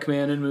mystical black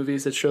man in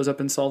movies that shows up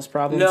and solves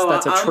problems. No,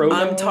 That's a trope.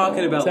 I'm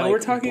talking about Is that like what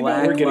we're talking about?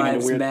 black We're getting into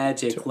lives weird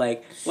magic.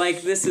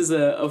 Like this is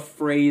a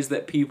phrase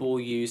that people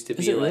use to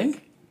Is be it really?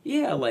 like,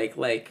 yeah,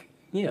 like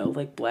you know,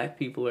 like black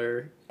people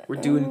we're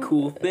doing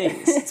cool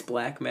things. It's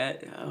black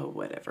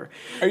whatever.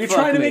 Are you Fuck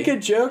trying to me. make a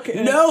joke?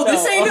 No,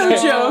 this ain't no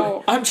okay.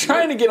 joke. I'm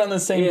trying to get on the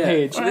same Yeah,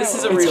 page. this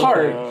is a It's real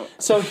hard. thing.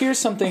 So here's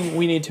something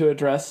we need to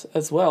address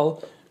as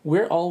well.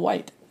 We're all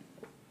white.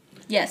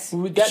 Yes. That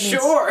means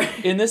Sure.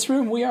 in this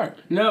room we are.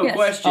 No Yes.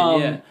 question.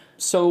 Yeah.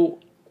 So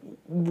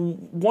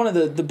one of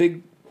the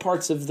big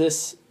parts of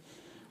this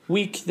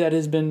week that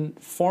has been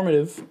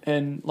formative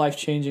and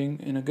life-changing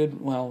in a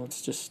good, well,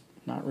 it's just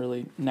not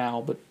really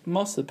now, but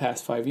most of the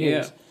past 5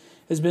 years, Yeah.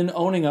 has been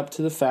owning up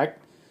to the fact,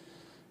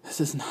 this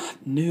is not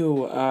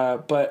new,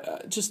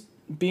 but just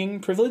being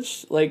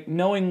privileged, like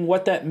knowing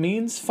what that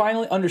means,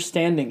 finally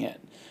understanding it.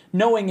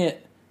 Knowing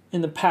it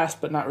in the past,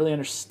 but not really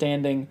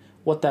understanding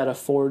what that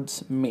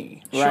affords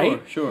me,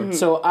 right? Sure.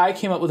 So I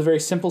came up with a very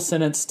simple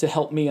sentence to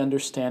help me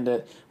understand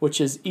it,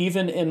 which is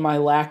even in my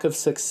lack of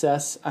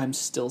success, I'm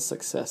still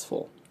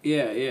successful.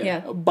 Yeah. Yeah.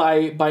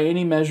 By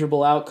any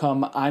measurable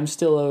outcome, I'm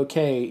still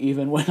okay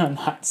even when I'm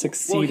not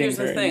succeeding. Well, here's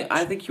the very thing. much.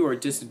 I think you are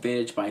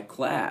disadvantaged by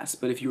class,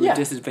 but if you were Yeah.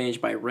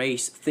 disadvantaged by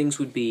race, things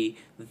would be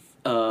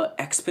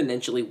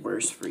exponentially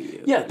worse for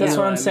you. Yeah, that's You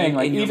know what I'm I saying. mean?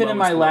 Like your even in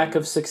my lowest lack of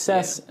moments.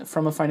 success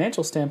from a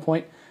financial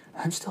standpoint,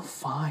 I'm still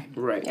fine.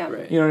 Yeah. Right. Yeah.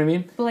 Right. You know what I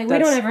mean? But like, we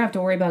don't ever have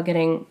to worry about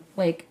getting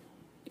like,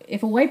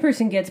 if a white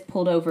person gets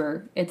pulled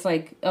over, it's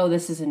like, oh,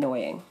 this is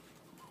annoying.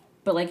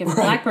 But like, if a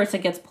black person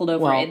gets pulled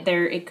over, Well-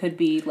 it could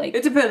be like.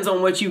 It depends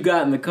on what you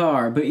got in the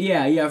car, but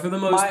yeah, for the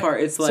most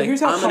part, it's so like here's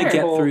how I'm gonna get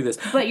comfortable- through this.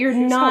 But you're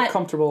Here's how not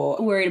comfortable.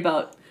 worried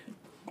about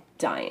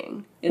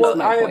dying. Is Well,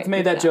 my I point have made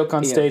with that joke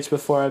on Yeah. stage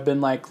before. I've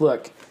been like,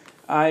 look,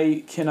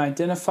 I can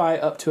identify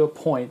up to a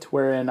point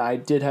wherein I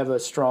did have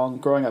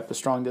growing up, a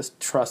strong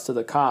distrust of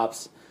the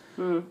cops.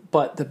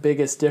 But the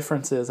biggest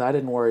difference is I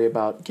didn't worry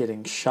about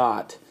getting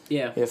shot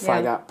Yeah. if Yeah.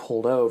 I got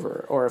pulled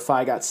over or if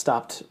I got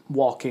stopped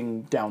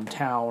walking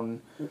downtown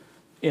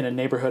in a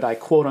neighborhood I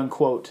quote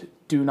unquote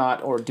do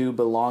not or do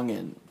belong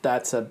in.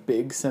 That's a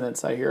big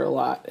sentence I hear a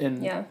lot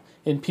Yeah.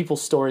 in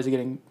people's stories of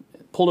getting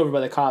pulled over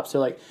by the cops.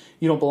 They're like,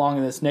 you don't belong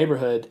in this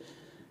neighborhood.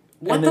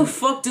 What And the then,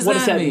 fuck does what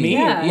does that mean?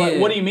 Yeah.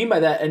 What do you mean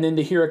by that? And then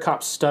to hear a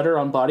cop stutter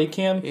on body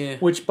cam, Yeah.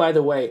 which by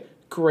the way,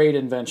 great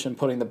invention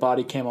putting the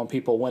body cam on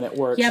people when it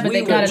works. Yeah, but they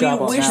Good gotta job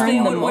on wish that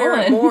they one. would wear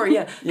it on. more.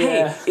 Yeah.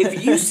 Yeah. Hey,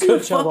 if you see a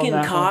Good job on fucking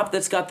that cop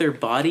that's got their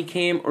body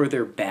cam or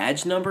their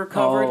badge number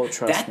covered, Oh,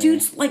 trust that me.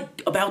 dude's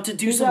like about to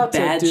do He's some out to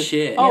bad do-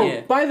 shit. Oh,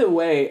 yeah. by the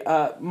way,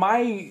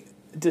 my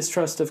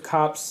distrust of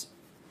cops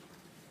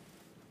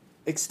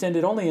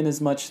extended only in as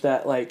much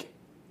that like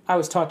I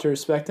was taught to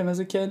respect him as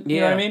a kid. You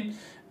know what I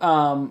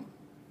Yeah. mean?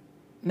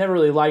 Never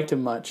really liked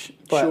him much,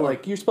 but Sure.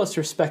 like you're supposed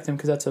to respect him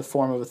because that's a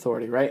form of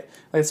authority, right?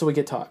 Like, that's what we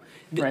get taught,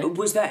 right?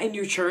 Was that in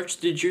your church?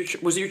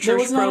 Was your church There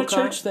was not a pro-cop?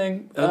 church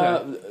thing.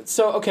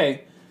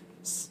 Okay.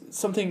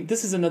 Something.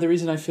 This is another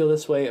reason I feel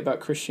this way about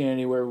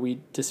Christianity, where we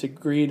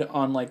disagreed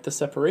on like the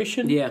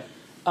separation. Yeah.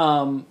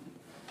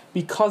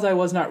 Because I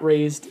was not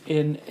raised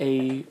in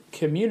a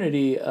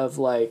community of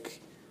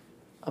like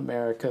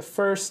America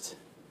first,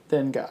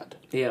 then God,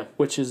 Yeah.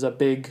 which is a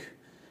big.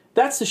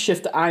 That's the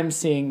shift I'm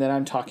seeing that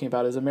I'm talking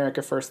about is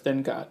America first,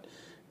 then God.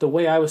 The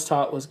way I was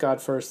taught was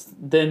God first,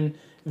 then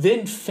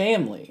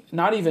family.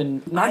 Not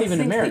even I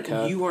think America.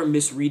 that you are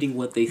misreading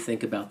what they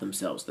think about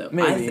themselves, though.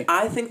 Maybe.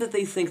 I think that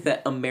they think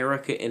that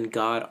America and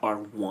God are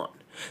one.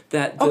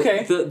 That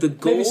Okay, the maybe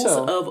goals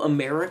so. of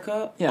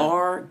America Yeah.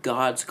 are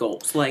God's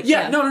goals. Like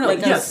Yeah, no. like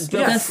Yes, the,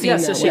 yes, seem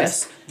yes, that yes, way.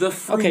 yes.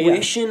 the Okay, yeah.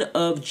 fruition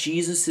of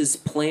Jesus's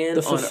plan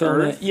The on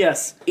fulfillment, earth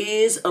yes,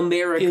 is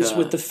America. is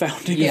with the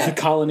founding Yeah. of the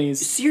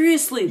colonies.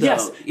 Seriously, though.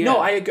 Yes, Yeah. no,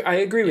 I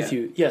agree with Yeah.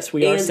 you. Yes,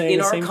 we are And saying in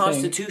the our same thing.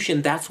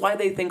 Constitution, that's why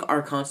they think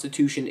our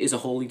Constitution is a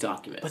holy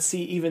document. But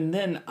see, even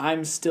then,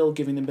 I'm still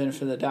giving them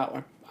benefit of the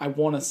doubt. I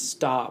want to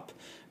stop,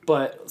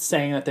 but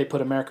saying that they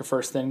put America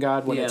first, then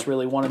God, when Yeah. it's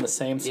really one and the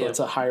same, so Yeah. it's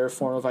a higher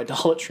form of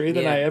idolatry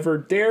than Yeah. I ever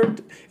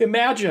dared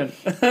imagine.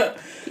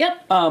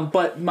 Yep.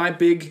 But my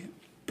big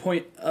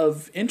point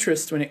of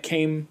interest when it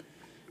came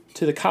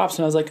to the cops,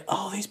 and I was like,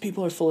 oh, these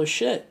people are full of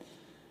shit.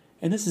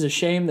 And this is a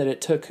shame that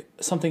it took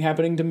something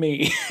happening to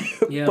me.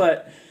 Yeah.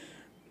 But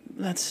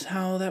that's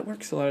how that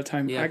works a lot of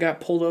time. Yeah. I got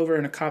pulled over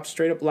and a cop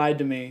straight up lied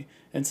to me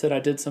and said I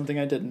did something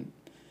I didn't.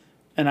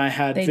 And I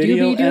had They do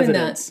video be doing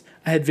evidence.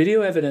 I had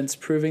video evidence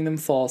proving them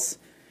false.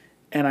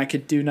 and I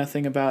could do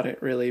nothing about it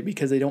really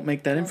because they don't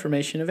make that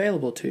information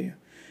available to you.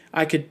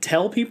 I could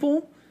tell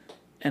people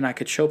and I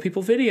could show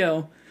people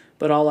video,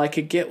 but all I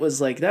could get was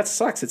like, that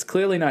sucks. It's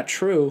clearly not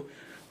true.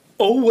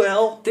 Oh,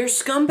 well. They're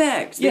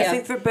scumbags. They Yeah.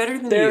 think they're better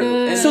than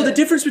you. And So the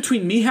difference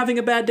between me having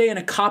a bad day and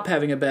a cop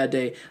having a bad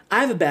day, I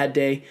have a bad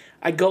day,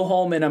 I go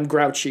home and I'm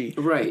grouchy.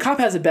 Right. A cop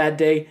has a bad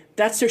day,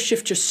 that's their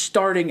shift just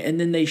starting, and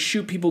then they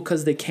shoot people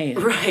because they can.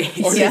 Right.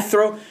 Or Yeah. they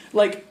throw,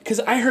 like, because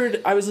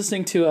I was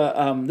listening to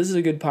this is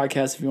a good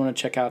podcast if you want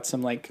to check out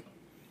some, like,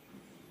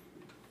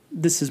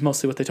 this is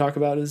mostly what they talk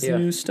about is Yeah.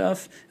 news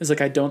stuff. It's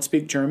like, I don't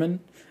speak German.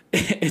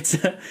 It's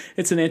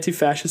an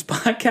anti-fascist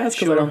podcast because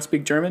Sure. I don't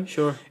speak German.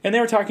 Sure. And they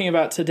were talking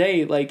about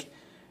today, like,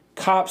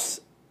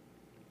 cops,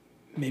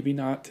 maybe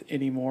not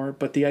anymore,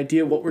 but the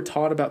idea of what we're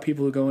taught about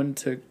people who go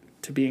into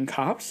being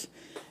cops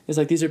is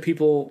like, these are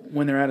people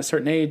when they're at a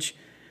certain age,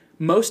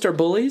 most are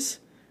bullies,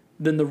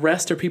 then the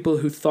rest are people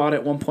who thought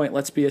at one point,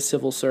 let's be a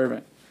civil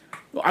servant.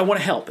 I want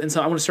to help, and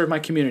so I want to serve my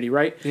community,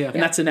 right? Yeah.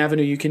 And that's an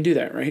avenue you can do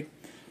that, right?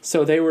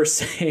 So they were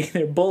saying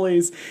they're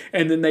bullies,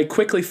 and then they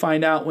quickly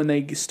find out when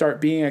they start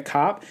being a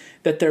cop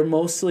that they're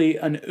mostly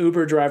an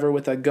Uber driver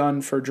with a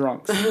gun for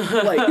drunks.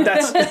 Like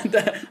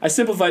I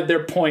simplified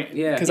their point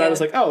Yeah. because I was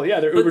like, oh yeah,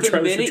 they're Uber But the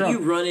drivers for minute you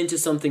drunks. run into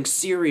something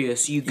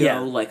serious, you go Yeah.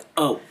 like,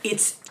 "Oh,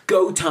 it's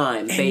go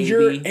time,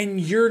 baby!" And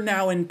you're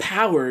now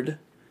empowered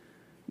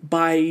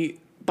by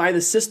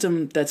the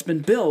system that's been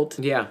built.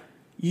 Yeah.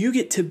 You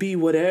get to be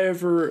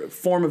whatever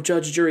form of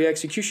judge, jury,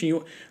 execution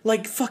you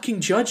like.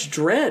 Fucking Judge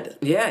Dredd.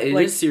 Yeah, it is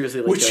Like,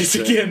 seriously like which Judge is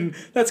Dredd. again,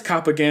 that's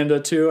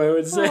propaganda too. I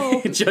would say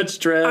Well, Judge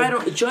Dredd. I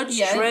don't. Judge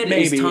Yeah, Dredd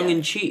maybe, is tongue yeah.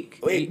 in cheek.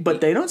 Wait,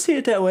 but they don't see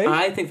it that way.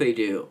 I think they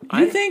do.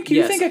 You think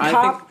a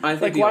cop I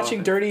think like the watching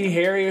office. Dirty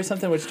Harry or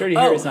something? Which Dirty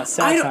Oh, Harry is not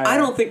satire. I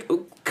don't think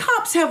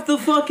cops have the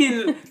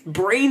fucking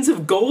brains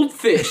of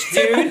goldfish,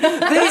 dude.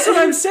 That's what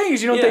I'm saying.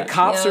 Is you don't Yeah. think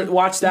cops Yeah.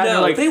 watch that? and No,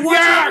 they're like, they watch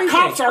yeah, everything.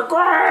 cops are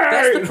great.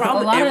 That's the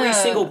problem. A lot Every of-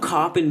 single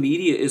cop in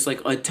media is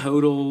like a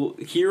total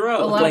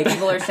hero. A lot like, of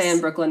people are saying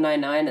Brooklyn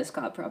Nine-Nine is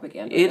cop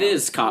propaganda. it now,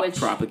 is cop which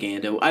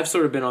propaganda. I've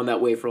sort of been on that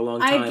way for a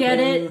long time. I get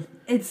it.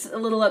 It's a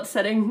little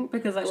upsetting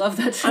because I love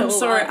that show. I'm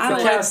sorry, a lot. I The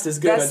don't cast is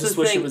good. I that's just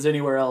the wish thing. it was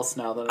anywhere else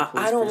now. That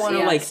I don't want to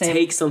Yeah, like same.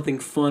 take something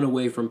fun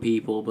away from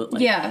people, but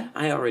like Yeah.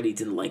 I already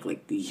didn't like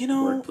the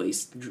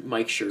workplace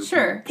Mike Scherr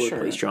Sure.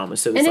 workplace drama.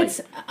 So And it's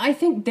like I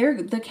think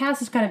the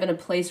cast is kind of in a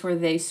place where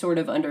they sort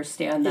of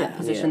understand that Yeah.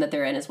 position Yeah. that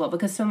they're in as well,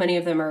 because so many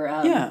of them are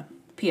Yeah.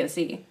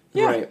 POC.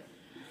 Yeah. right.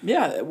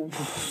 Yeah.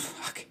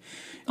 Fuck.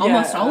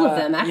 Almost Yeah, all of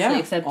them, actually, yeah,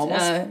 except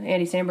almost.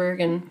 Andy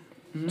Samberg and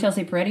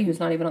Chelsea Peretti, who's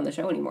not even on the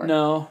show anymore.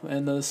 No,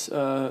 and those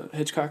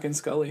Hitchcock and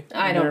Scully.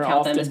 I don't They're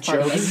count them often as part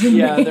of, jokes. like, the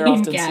Yeah, they're main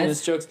often seen cast.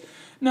 as jokes.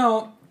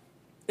 No,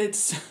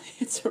 it's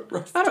a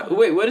rough. I don't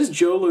wait. What is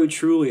Jolo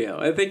Trulio?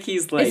 I think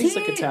he's like Is he-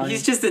 like Italian.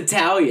 he's just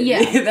Italian.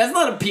 Yeah. That's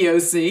not a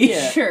POC.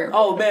 Yeah. Sure.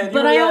 Oh man, you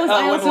But were I at, always-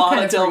 I when also Lana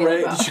kind of Del forget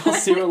Rey. about- Did you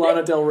see where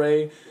Lana Del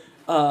Rey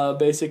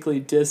basically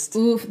dissed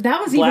Oof,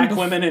 that was black even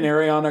women and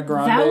Ariana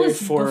Grande That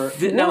was for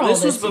before Now all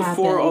this was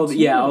before all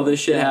happened, all too. this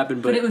shit Yeah.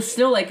 happened, But it was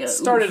still like a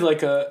started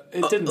like a.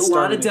 It didn't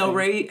start. Lana Del anything.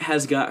 Rey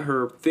has got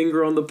her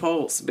finger on the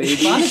pulse,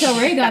 baby. Lana Del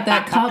Rey got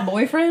that cop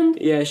boyfriend.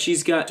 Yeah,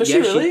 she's got. Does yeah,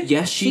 she really?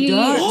 yes, she She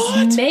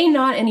does. may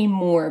not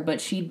anymore,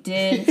 but she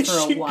did for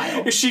a She-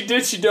 while. She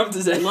did. She dumped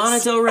his ass. Lana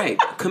Del Rey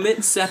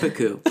commit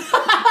seppuku.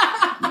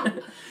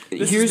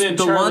 This Here's has the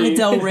been Lana Charlie-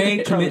 Del Rey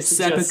Charlie commit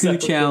suggests seppuku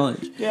seppuku.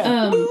 challenge.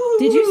 Yeah.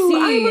 Did you Ooh,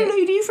 I'm a see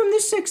lady from the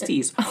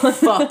 '60s.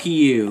 Fuck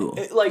you.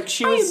 Like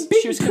she I'm was.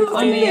 big She was cool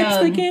complaining.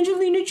 the, like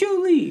Angelina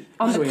Jolie.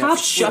 on So the we have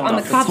cops to shut on the up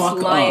and cops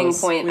talk lying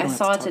us. point? We I don't have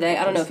saw to it talk today.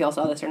 about I don't know this. if y'all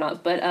saw this or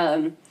not,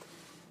 but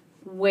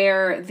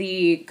where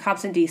the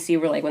cops in DC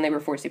were like when they were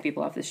forcing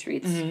people off the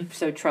streets,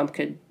 so Trump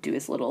could do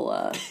his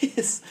little.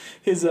 his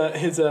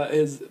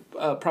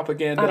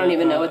propaganda. I don't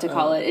even know what to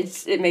call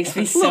it. It makes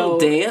me Little so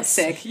dance.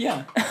 sick.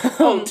 Yeah.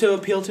 Oh, to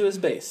appeal to his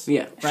base.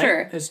 Yeah. Right?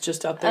 Sure. It's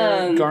just out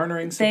there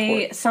garnering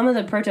support. Some of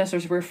the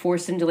protesters were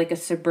forced into like a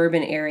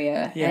suburban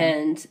area, Yeah.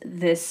 and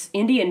this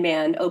Indian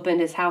man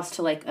opened his house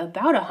to like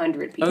about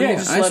 100 people. Oh, yeah, yeah,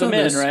 just I let saw him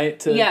in, this. right?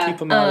 To Yeah,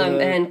 keep him out of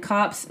the... and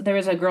cops. There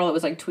was a girl that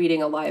was like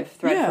tweeting a live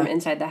thread Yeah. from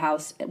inside the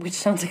house, which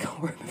sounds like a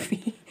horror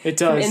movie. It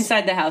From does.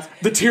 inside the house.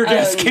 The tear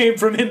gas came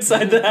from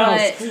inside the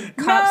house.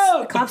 But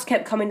No! cops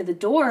kept coming to the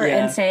door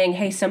Yeah. and saying,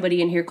 "Hey,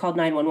 somebody in here called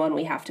 911.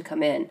 We have to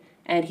come in."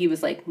 And he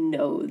was like,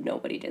 "No,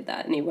 nobody did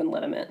that," and he wouldn't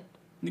let him in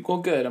Well,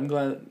 good. I'm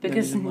glad. that he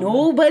because didn't let him in.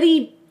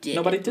 nobody did.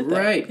 Nobody did that.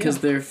 Right, because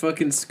Yeah. they're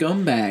fucking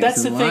scumbags.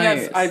 That's the and thing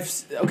liars.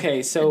 I've...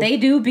 Okay, so... They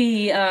do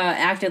be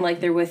acting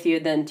like they're with you,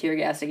 then tear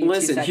gassing you.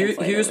 Listen, 2 seconds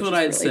later, here's which what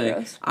is I'd really say.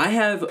 gross. I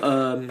have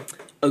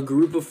a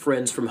group of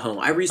friends from home.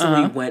 I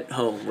recently went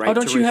home. Right? Oh,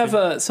 don't to you have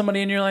Richmond.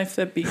 somebody in your life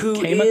that who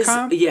became is a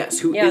cop? yes,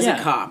 who Yeah. is Yeah.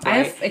 a cop, I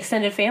right? have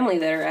extended family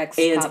that are And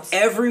ex-cops.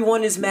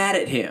 everyone is mad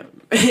at him.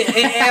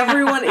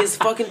 Everyone is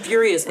fucking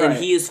furious, and Right.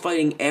 he is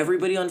fighting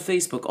everybody on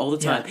Facebook all the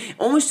time.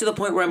 Almost to the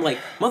point where I'm like,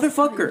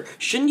 motherfucker,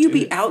 shouldn't you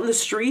be out in the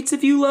streets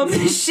if you love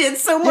this shit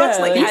so much?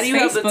 Yeah, like, like, how do you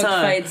have the Facebook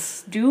time?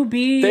 fights do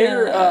be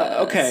They're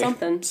okay.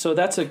 something. So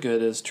that's a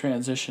good as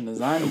transition as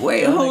I'm.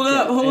 Wait, gonna hold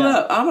up, get. hold Yeah.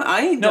 up.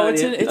 I ain't No, done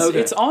it's yet. it's Okay.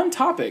 it's on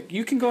topic.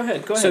 You can go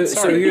ahead. Go so ahead.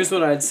 Sorry. here's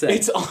what I'd say.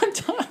 It's on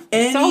topic. all the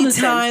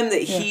Anytime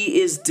that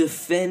he is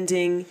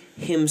defending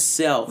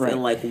himself Right.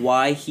 and like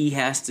why he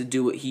has to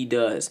do what he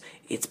does,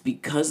 it's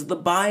because of the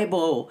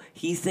Bible.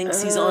 He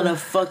thinks he's on a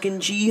fucking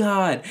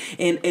jihad.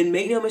 And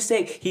make no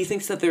mistake, he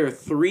thinks that there are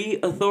three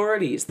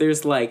authorities.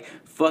 There's like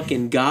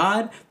fucking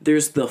God,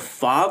 there's the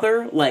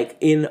father, like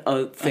in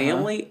a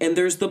family, and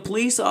there's the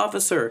police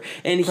officer.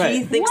 And he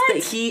Right. thinks What?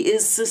 that he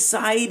is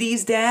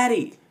society's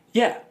daddy.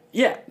 Yeah.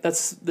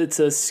 It's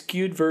a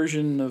skewed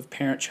version of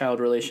parent-child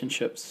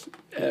relationships.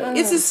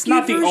 It's a skewed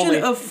not the version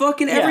only- of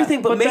fucking Yeah,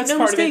 everything, but but make that's no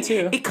part of it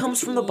mistake, too. it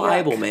comes from the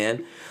Bible,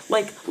 man.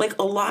 Like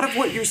a lot of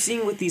what you're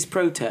seeing with these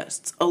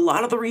protests, a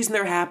lot of the reason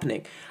they're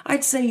happening,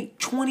 I'd say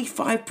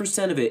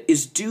 25% of it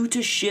is due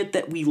to shit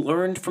that we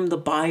learned from the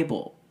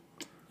Bible.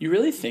 You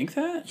really think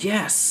that?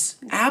 Yes,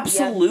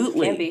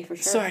 absolutely. Yeah, can be for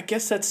sure. So I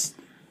guess that's.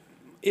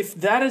 If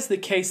that is the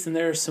case, then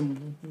there are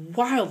some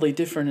wildly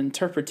different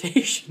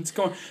interpretations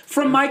going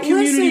from my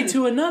community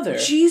Listen, to another.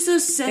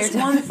 Jesus says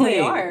There one definitely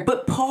thing, are.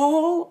 but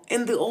Paul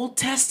and the Old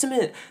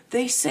Testament,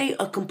 they say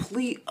a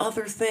complete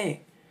other thing.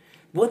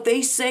 What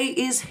they say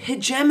is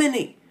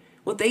hegemony.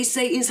 What they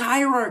say is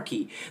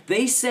hierarchy.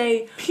 They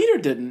say, Peter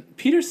didn't.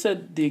 Peter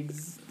said the who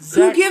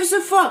exact. gives a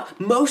fuck?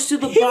 Most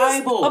of the He was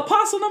Bible.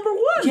 apostle number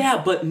one.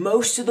 Yeah, but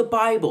most of the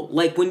Bible,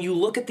 like when you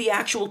look at the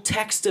actual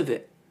text of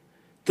it,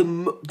 the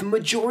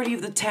majority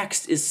of the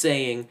text is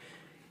saying,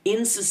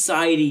 in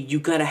society, you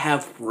gotta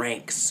have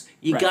ranks.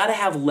 You Right. gotta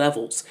have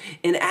levels.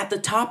 And at the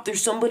top,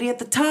 there's somebody at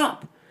the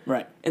top.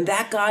 Right. And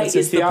that guy It's a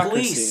is the theocracy.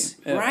 police.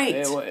 Right.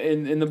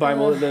 In the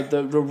Bible,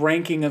 the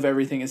ranking of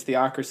everything is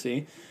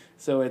theocracy.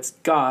 So it's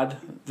God,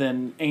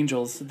 then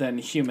angels, then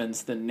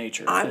humans, then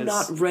nature. I'm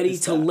not ready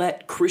to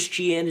let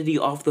Christianity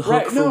off the hook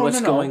Right, for no, what's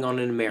no. going on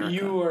in America.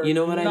 You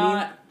know what I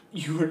mean?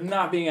 You are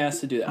not being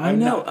asked to do that. I I'm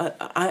know.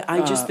 not.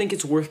 I just think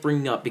it's worth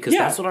bringing up because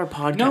that's what our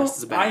podcast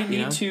is about.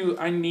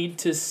 I need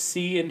to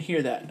see and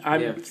hear that.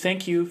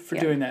 Thank you for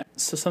doing that.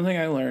 So something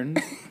I learned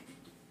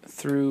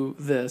through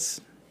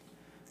this,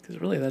 because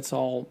really that's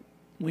all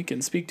we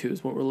can speak to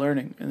is what we're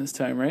learning in this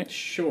time, right?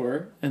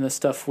 Sure. And the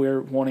stuff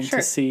we're wanting Sure.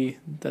 to see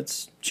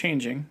that's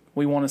changing.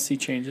 We want to see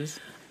changes.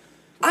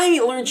 I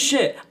ain't learned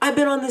shit. I've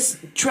been on this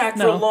track for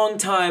No. a long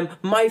time.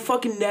 My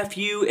fucking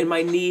nephew and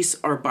my niece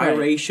are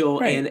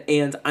biracial, Right.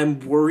 and I'm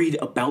worried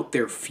about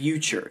their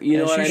future. You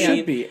know As what you I should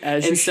mean? be,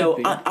 as and you so should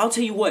be. I'll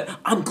tell you what.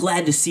 I'm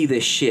glad to see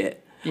this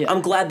shit. Yeah.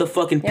 I'm glad the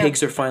fucking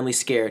pigs are finally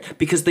scared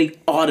because they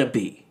ought to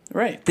be.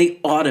 Right. They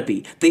ought to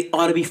be. They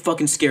ought to be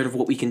fucking scared of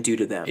what we can do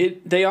to them.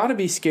 They ought to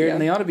be scared Yeah.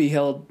 and they ought to be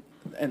held,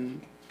 and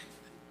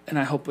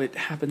I hope it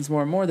happens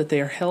more and more that they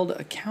are held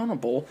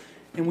accountable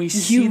and we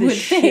see this would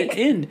shit think.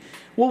 end.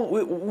 Well,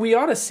 we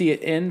ought to see it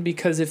end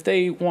because if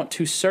they want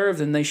to serve,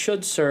 then they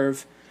should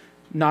serve,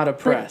 not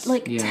oppress. But,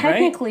 like, Yeah.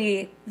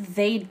 technically,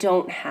 they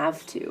don't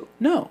have to.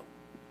 No.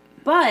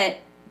 But,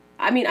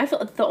 I mean, I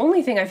feel the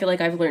only thing I feel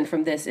like I've learned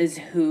from this is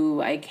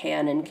who I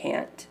can and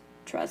can't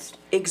trust.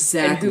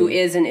 Exactly. And who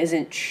is and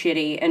isn't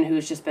shitty and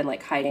who's just been,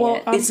 like, hiding Well,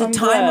 it. I'm It's a time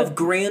glad. of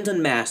grand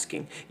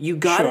unmasking. You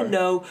gotta Sure.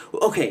 know.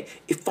 Okay,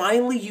 if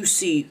finally you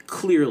see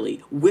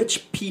clearly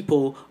which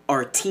people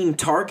are Team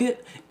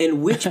Target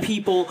and which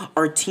people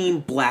are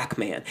Team Black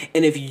Man.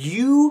 And if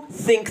you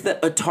think that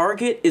a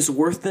Target is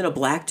worse than a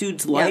black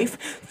dude's life,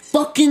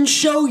 fucking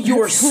show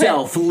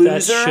yourself, loser.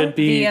 That should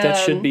be. The, that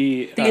should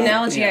be. The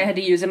analogy yeah. I had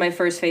to use in my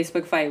first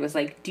Facebook fight was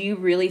like, do you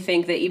really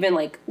think that even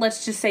like,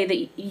 let's just say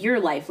that your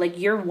life, like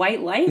your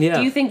white life, Yeah.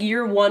 do you think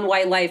your one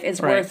white life is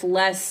Right. worth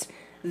less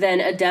than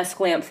a desk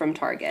lamp from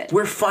Target?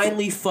 We're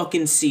finally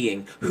fucking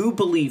seeing who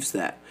believes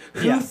that.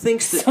 Who Yeah.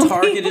 thinks that Some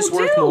Target is people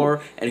worth do.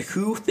 more, and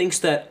who thinks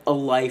that a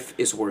life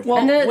is worth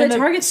Well, more. And the when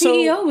Target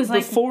CEO was like,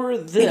 before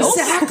this.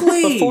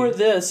 Exactly. Before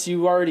this,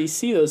 you already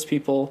see those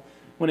people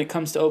when it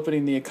comes to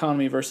opening the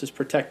economy versus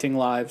protecting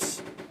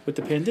lives with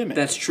the pandemic.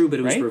 That's true, but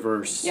it was Right?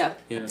 reverse. Yeah.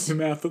 the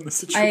math on the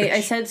situation.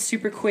 I said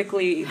super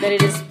quickly that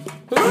it is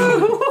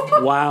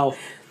Wow.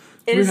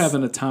 it We're is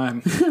having a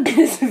time.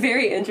 it's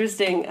very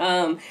interesting.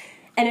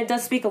 And it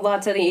does speak a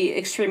lot to the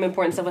extreme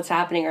importance of what's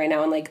happening right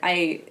now. And like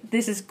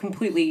this is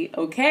completely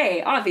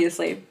okay,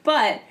 obviously,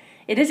 but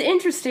it is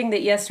interesting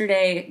that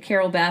yesterday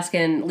Carol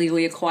Baskin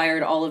legally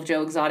acquired all of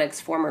Joe Exotic's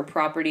former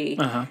property,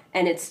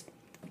 and it's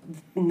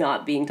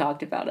not being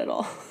talked about at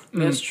all.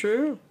 That's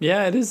true.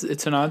 Yeah, it is.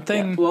 It's an odd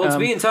thing. Well, it's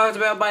being talked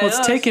about by us.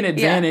 It's taking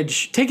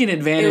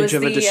advantage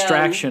of a the,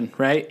 distraction,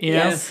 right? You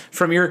Yes. know,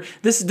 from your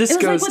this It was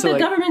goes like what to the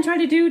like government tried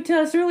to do to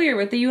us earlier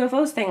with the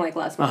UFOs thing, like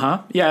last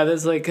month. yeah.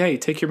 There's like, hey,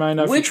 take your mind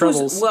off your Which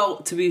troubles. was, well,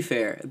 to be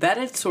fair, that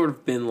had sort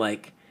of been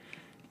like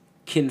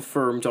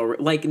confirmed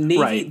already. Like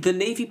Navy, Right. the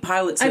Navy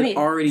pilots I had mean,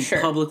 already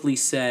sure. publicly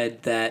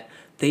said that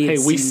they had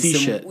Hey, we seen see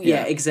shit. Yeah,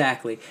 Yeah.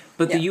 exactly.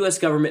 But the Yeah. U.S.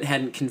 government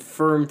hadn't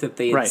confirmed that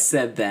they had Right.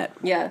 said that.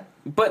 Yeah.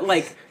 But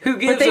like, who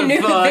gives But they a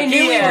knew fuck? they knew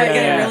we yeah, weren't gonna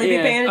yeah, really yeah.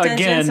 be paying attention,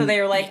 Again, so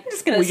they were like, "We're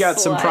just gonna." We got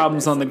some slide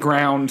problems this." on the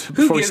ground Who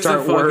before we gives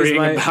start a fuck is worrying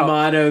my about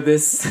motto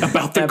this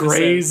about the episode.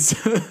 grays.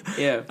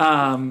 Yeah.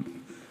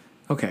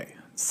 Okay,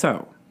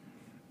 so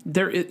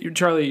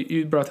Charlie,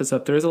 you brought this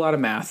up. There is a lot of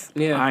math.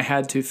 Yeah. I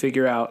had to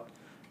figure out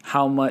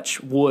how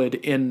much wood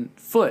in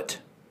foot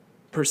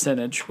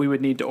percentage we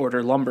would need to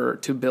order lumber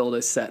to build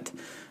a set.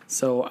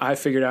 So I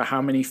figured out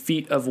how many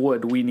feet of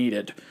wood we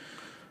needed,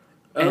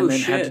 and Oh, then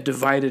had to shit.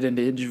 divide it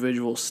into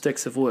individual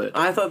sticks of wood.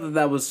 I thought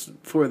that was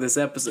for this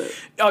episode.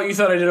 Oh, you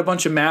thought I did a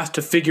bunch of math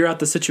to figure out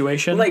the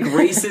situation? Like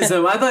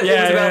racism. I thought it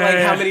Yeah, was about yeah, like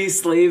yeah. how many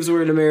slaves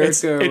were in America.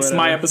 it's or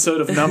my whatever.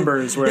 episode of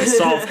Numbers where I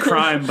solve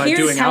crime by Here's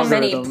doing how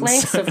many algorithms.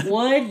 planks of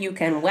wood you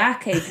can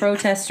whack a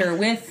protester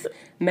with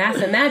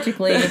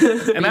mathematically.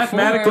 And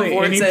mathematically,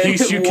 before any it's a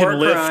piece you war can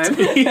lift.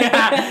 crime.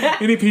 Yeah,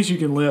 any piece you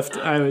can lift,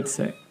 I would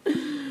say.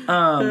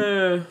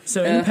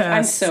 So in the I'm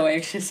past, so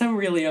anxious. I'm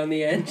really on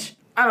the edge.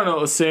 I don't know what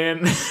I was saying.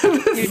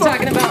 You're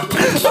talking about.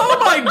 Oh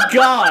my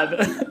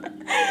god!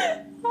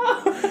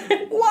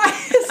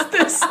 Why is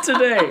this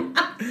today?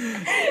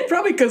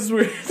 Probably because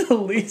we're the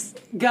least.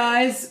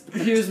 Guys,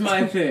 here's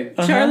my thing.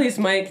 Charlie's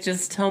mic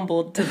just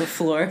tumbled to the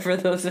floor. For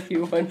those of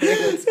you wondering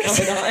what's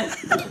going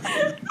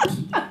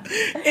on,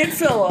 It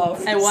fell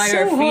off. and why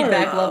our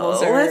feedback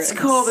levels are. Let's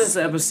call this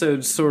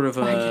episode sort of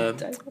I a,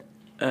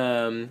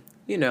 can't-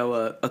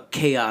 a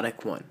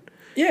chaotic one.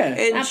 Yeah.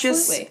 And Absolutely.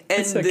 just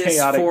It's end a this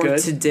chaotic for good.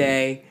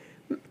 today.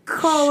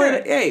 Call Sure.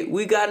 it. Hey,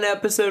 we got an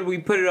episode. We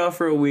put it off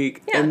for a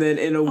week, Yeah. and then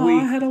in a Oh, I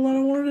week. had a lot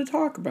I wanted to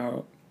talk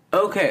about.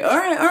 Okay, all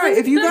right.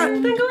 If you got,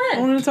 Then go I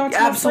ahead. wanted to talk to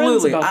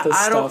absolutely. my friends about this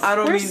I don't. stuff. I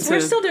don't We're, mean we're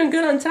to. still doing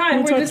good on time. I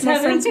We're talk just to my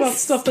having friends about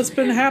stuff that's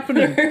been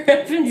happening. we're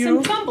having You some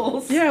know?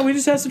 tumbles. Yeah, we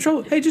just had some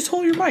trouble. Hey, just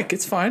hold your mic.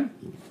 It's fine.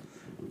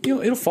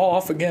 It'll fall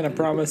off again, I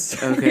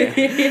promise.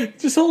 Okay,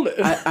 Just hold it.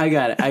 I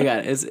got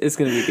it. It's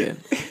gonna be good.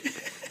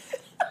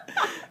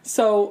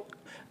 So,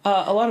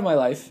 a lot of my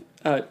life,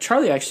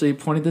 Charlie actually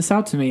pointed this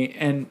out to me,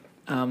 and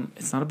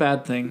it's not a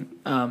bad thing,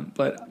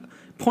 but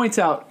points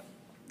out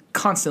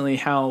constantly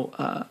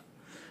how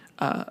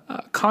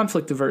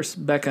conflict averse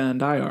Becca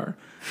and I are.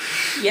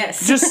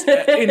 Yes. Just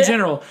in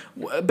general,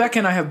 Becca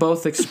and I have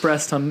both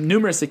expressed on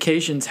numerous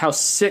occasions how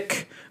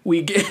sick we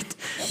get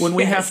when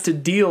we Yes. have to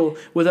deal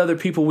with other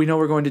people we know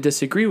we're going to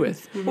disagree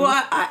with. Well,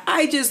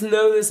 I just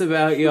know this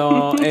about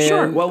y'all. And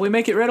Sure. Well, we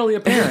make it readily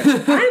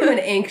apparent. I'm an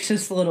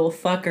anxious little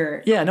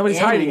fucker. Yeah, nobody's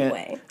hiding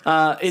anyway.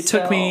 it. It So-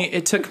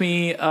 took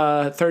me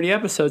 30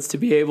 episodes to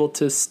be able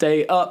to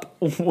stay up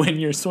when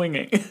you're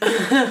swinging.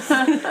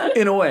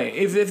 In a way,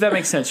 if that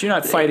makes sense. You're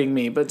not fighting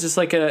me, but just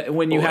like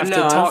when you have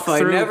to I'm talk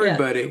fighting through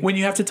everybody. when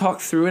you have to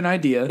talk through an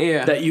idea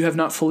Yeah. that you have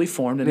not fully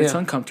formed and it's Yeah.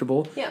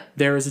 uncomfortable. Yeah.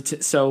 There is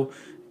so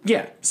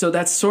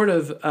that's sort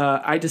of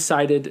I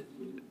decided,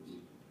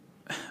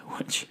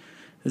 which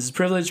this is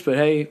privilege, but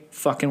hey,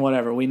 fucking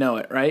whatever. We know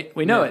it, right?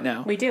 We know Yeah. it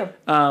now. We do.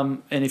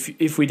 And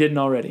if we didn't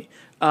already.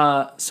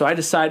 So I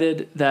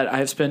decided that I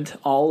have spent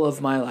all of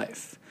my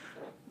life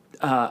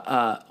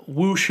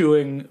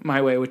woo-shooing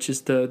my way, which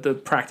is the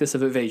practice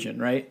of evasion,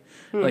 right?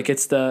 Like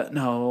it's I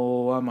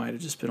might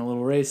have just been a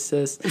little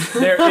racist.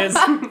 There is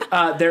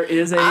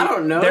a I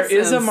don't know. there it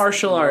is a sounds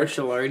martial art.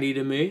 Martial arty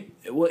to me.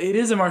 Well, it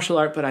is a martial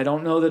art, but I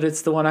don't know that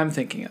it's the one I'm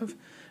thinking of.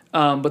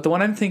 But the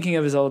one I'm thinking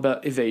of is all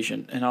about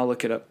evasion, and I'll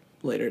look it up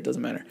later. It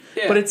doesn't matter.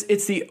 Yeah. But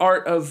it's the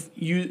art of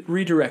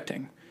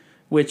redirecting,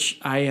 which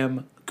I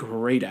am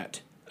great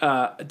at.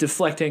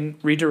 Deflecting,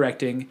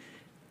 redirecting,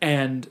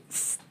 and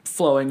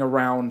flowing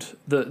around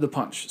the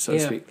punch, so to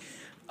Yeah. speak.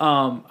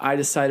 I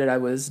decided I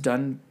was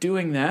done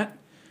doing that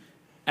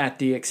at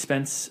the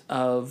expense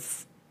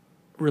of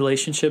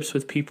relationships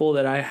with people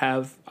that I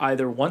have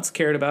either once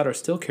cared about or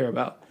still care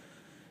about.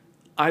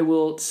 I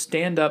will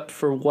stand up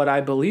for what I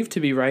believe to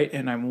be right,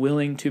 and I'm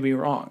willing to be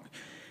wrong.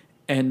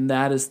 And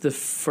that is the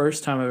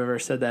first time I've ever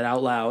said that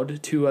out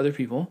loud to other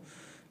people.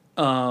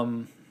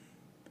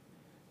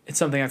 It's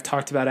something I've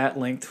talked about at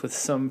length with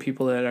some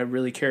people that I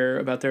really care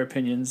about their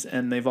opinions,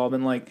 and they've all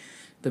been like,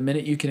 the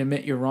minute you can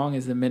admit you're wrong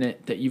is the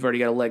minute that you've already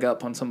got a leg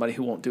up on somebody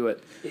who won't do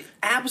it.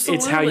 Absolutely.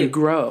 It's how you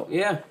grow.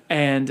 Yeah.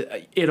 And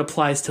it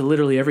applies to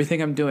literally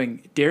everything I'm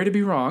doing. Dare to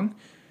be wrong.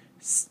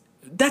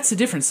 That's the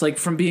difference. Like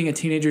from being a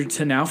teenager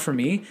to now for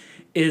me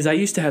is I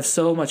used to have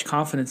so much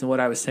confidence in what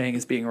I was saying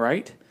as being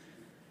right.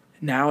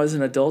 Now as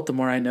an adult, the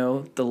more I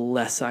know, the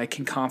less I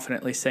can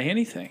confidently say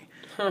anything.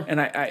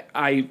 And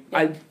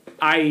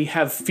I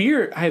have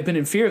fear. I have been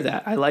in fear of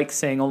that. I like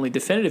saying only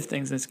definitive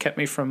things, and it's kept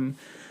me from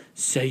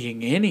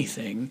saying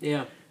anything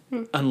Yeah.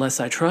 unless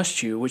I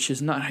trust you, which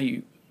is not how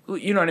you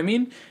know what I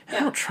mean? I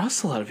don't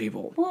trust a lot of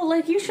people. Well,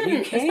 like you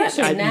shouldn't, can't.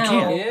 especially You now.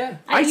 can't. Yeah.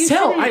 I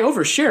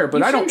overshare, but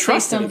you I don't shouldn't say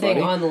trust something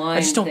anybody. online. I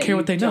just don't that care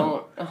what they you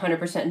know. Don't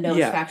 100% know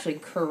Yeah. is factually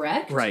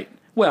correct. Right.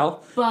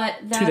 Well, But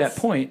that's, to that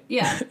point,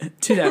 yeah.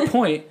 to that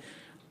point,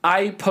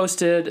 I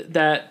posted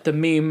that the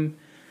meme,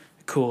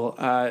 cool,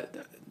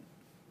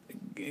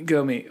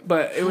 Go me.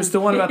 But it was the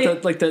one about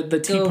the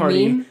Tea Go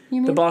Party, meme,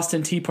 you the mean?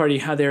 Boston Tea Party,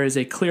 how there is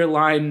a clear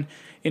line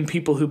in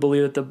people who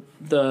believe that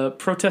the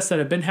protests that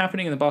have been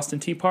happening in the Boston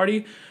Tea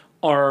Party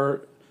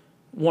are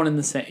one and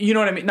the same. You know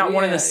what I mean? Not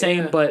one and the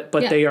same, but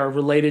Yeah. they are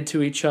related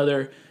to each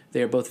other.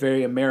 They are both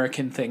very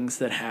American things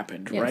that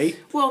happened, Yes. right?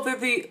 Well, they're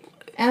the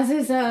As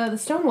is the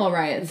Stonewall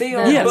riots. They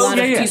that are Yes, a lot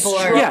yeah, of yeah. people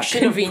are destruction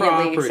of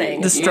conveniently property.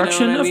 saying.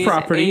 Destruction You know what of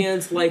property,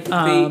 and like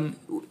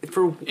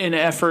for in an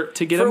effort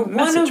to get for a one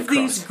message of across.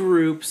 these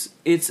groups,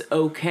 it's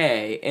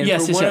okay, and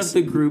Yes, for yes, one yes. of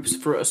the groups,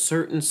 for a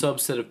certain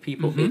subset of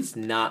people, it's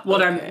not.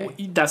 What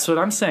okay. that's what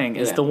I'm saying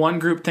is Yeah. the one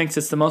group thinks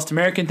it's the most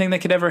American thing that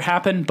could ever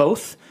happen,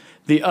 both.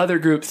 The other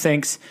group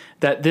thinks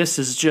that this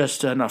is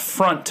just an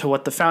affront to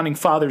what the founding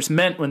fathers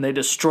meant when they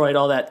destroyed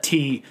all that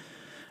tea.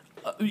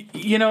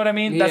 You know what I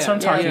mean? That's what I'm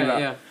talking about.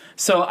 Yeah.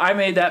 So I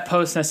made that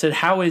post and I said,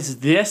 how is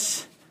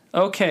this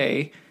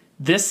okay?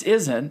 This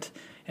isn't.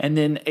 And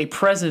then a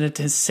president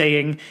is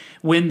saying,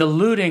 when the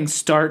looting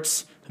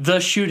starts, the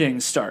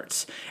shooting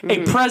starts.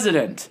 A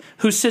president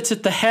who sits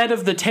at the head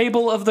of the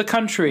table of the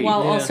country.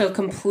 While also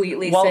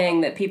completely Well,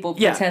 saying that people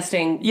yeah,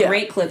 protesting yeah.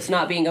 Great Clips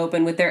not being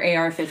open with their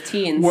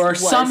AR-15s were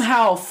was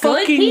somehow good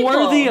fucking people.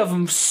 worthy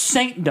of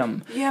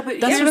saintdom. Yeah, but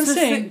That's here's what I'm the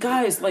saying. thing,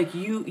 guys. Like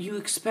you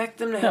expect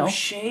them to have No.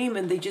 shame,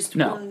 and they just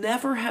No. will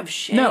never have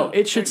shame. No,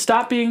 it should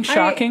stop being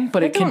shocking,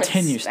 but I it don't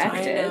continues to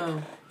expect be. I it.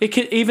 know. It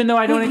can, even though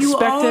I don't But you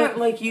expect are, it.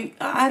 like you.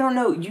 I don't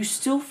know. You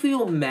still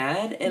feel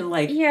mad and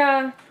like.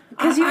 Yeah,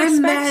 because you I'm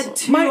expect mad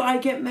too. I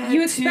get mad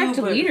you expect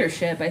too. But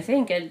leadership, I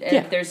think, and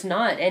Yeah. there's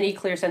not any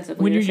clear sense of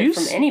When you're leadership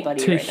used from anybody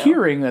to right now.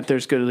 hearing that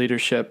there's good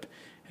leadership,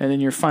 and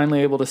then you're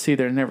finally able to see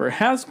there never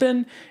has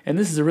been, and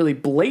this is a really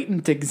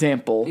blatant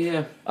example.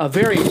 Yeah. A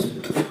very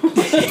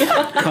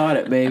Caught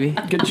it, baby.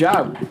 good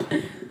job.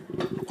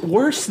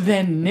 Worse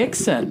than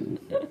Nixon,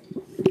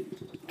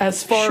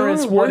 as far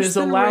as what worse is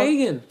than allowed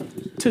Reagan.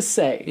 to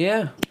say.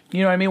 Yeah.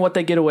 You know what I mean? What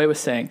they get away with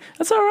saying.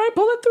 That's all right.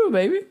 Pull it through,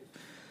 baby.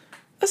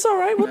 That's all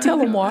right. We'll tell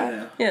them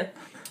why. Yeah.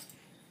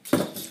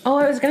 Oh,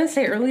 I was gonna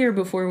say earlier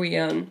before we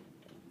had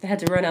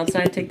to run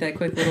outside, take that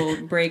quick little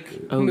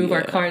break, move our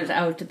yeah. cars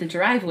out to the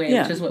driveway,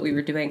 Yeah. which is what we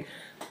were doing.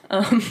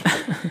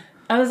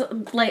 I was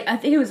like, I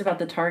think it was about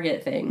the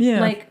Target thing. Yeah.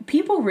 Like,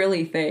 people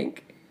really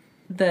think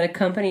that a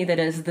company that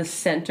is the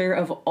center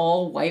of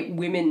all white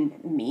women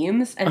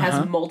memes and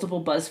has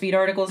multiple BuzzFeed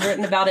articles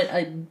written about it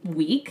a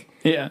week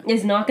Yeah.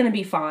 is not going to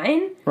be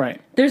fine. Right.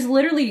 There's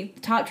literally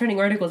top trending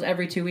articles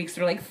every 2 weeks.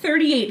 They're like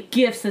 38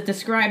 GIFs that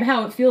describe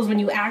how it feels when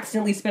you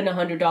accidentally spend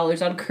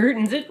 $100 on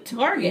curtains at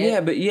Target.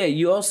 Yeah, but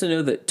you also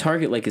know that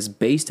Target is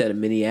based out of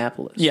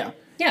Minneapolis. Yeah.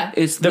 Yeah.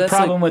 It's The that's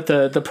problem with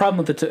the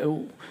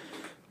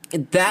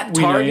that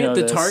We know Target, you know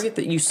the this. Target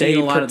that you see They in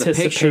a lot of the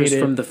pictures participated-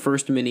 from the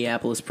first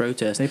Minneapolis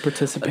protest. they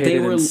participated They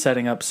were- in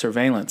setting up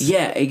surveillance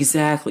Yeah,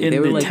 exactly. in they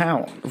were the like,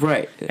 town.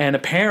 Right. And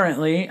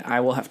apparently, I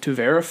will have to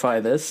verify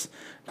this,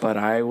 but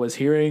I was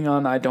hearing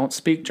on I Don't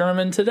Speak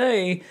German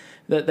Today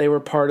that they were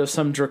part of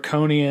some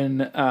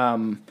draconian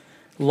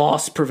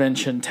loss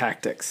prevention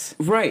tactics.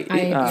 Right. I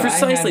have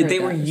Precisely. heard They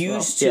that were as well.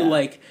 used to Yeah.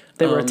 like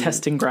They were a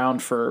testing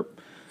ground for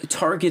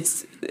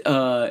Target's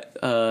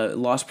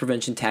loss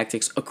prevention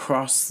tactics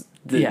across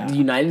the Yeah.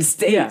 United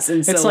States. yeah.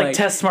 And so It's like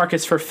test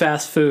markets for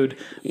fast food,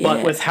 but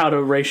Yeah. with how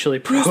to racially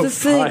the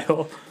thing.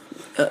 profile.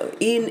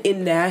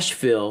 in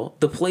Nashville,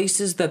 the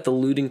places that the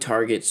looting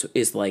targets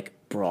is like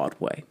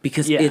Broadway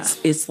because Yeah.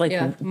 it's like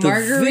Yeah. the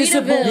Margaritaville.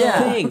 visible Yeah.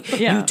 thing.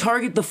 Yeah. You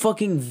target the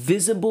fucking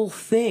visible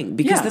thing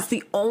because Yeah. that's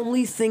the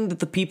only thing that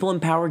the people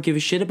in power give a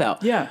shit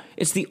about. Yeah.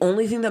 It's the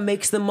only thing that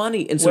makes them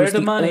money, and so Where it's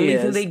the money only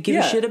is, thing they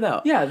give a shit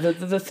about. Yeah,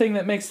 the thing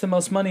that makes the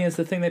most money is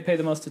the thing they pay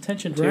the most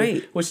attention to,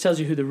 Right. which tells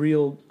you who the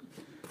real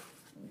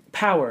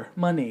power,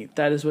 money.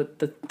 That's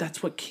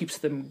what keeps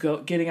them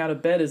getting out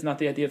of bed. Is not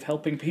the idea of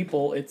helping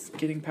people; it's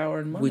getting power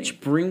and money. Which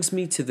brings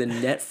me to the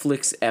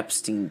Netflix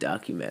Epstein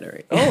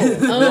documentary.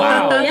 oh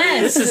wow,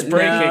 yes. this is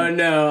breaking.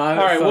 No. All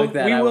right,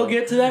 we will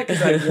get to that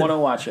because I want to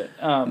watch it.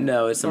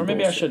 No, it's some or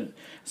maybe I bullshit. shouldn't.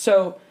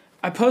 So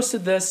I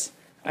posted this.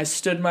 I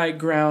stood my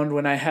ground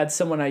when I had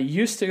someone I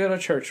used to go to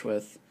church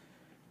with,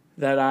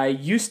 that I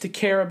used to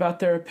care about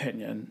their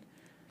opinion,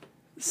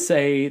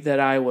 say that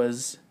I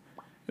was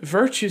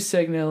virtue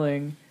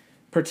signaling,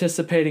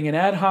 participating in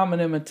ad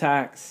hominem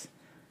attacks,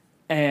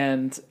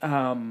 and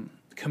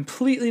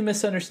completely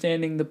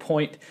misunderstanding the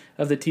point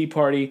of the Tea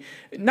Party.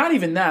 Not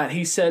even that.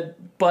 He said,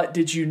 but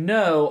did you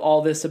know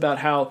all this about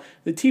how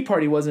the Tea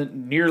Party wasn't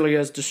nearly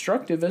as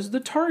destructive as the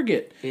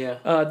Target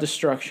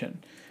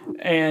destruction?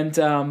 And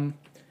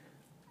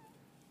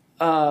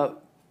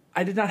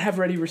I did not have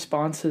ready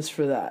responses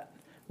for that.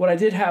 What I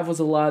did have was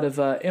a lot of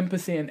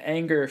empathy and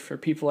anger for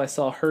people I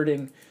saw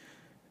hurting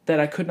that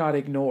I could not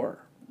ignore.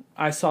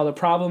 I saw the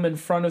problem in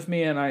front of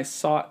me and I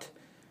sought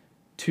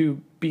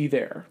to be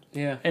there.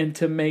 Yeah. And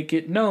to make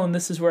it known,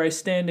 this is where I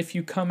stand. If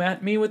you come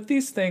at me with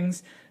these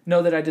things,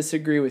 know that I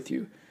disagree with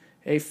you.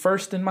 A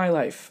first in my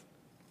life.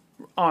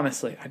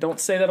 Honestly, I don't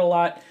say that a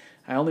lot.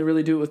 I only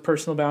really do it with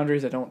personal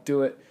boundaries. I don't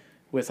do it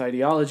with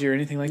ideology or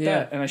anything like Yeah.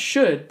 that. And I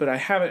should, but I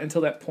haven't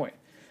until that point.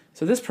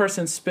 So this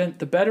person spent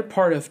the better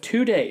part of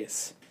 2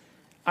 days.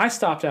 I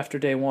stopped after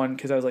day 1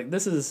 because I was like,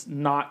 this is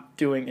not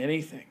doing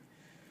anything.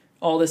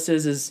 All this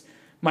is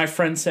my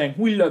friend saying,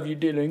 "We love you,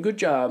 Dylan. Good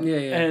job." Yeah.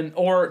 And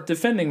or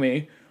defending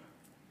me.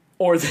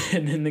 Or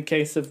then in the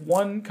case of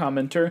one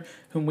commenter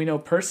whom we know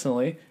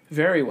personally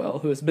very well,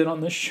 who has been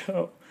on this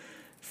show,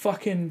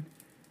 fucking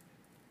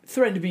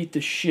threatened to beat the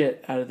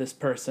shit out of this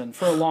person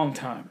for a long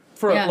time.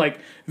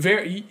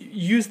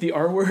 Use the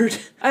R word.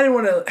 I didn't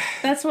want to.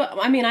 That's what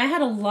I mean. I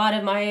had a lot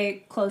of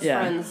my close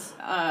Yeah. friends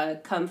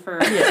come for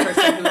the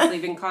person who was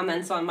leaving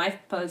comments on my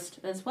post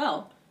as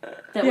well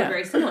that were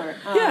very similar.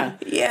 Yeah.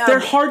 They're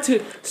hard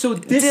to. So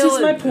this is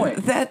my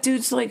point. That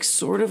dude's like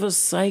sort of a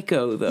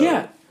psycho, though.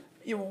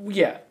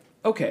 Yeah.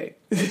 Okay.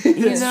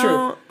 That's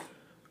true.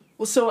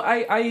 Well, so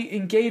I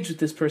engaged with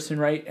this person,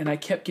 right? And I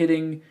kept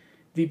getting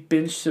the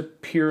Ben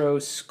Shapiro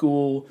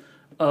school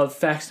of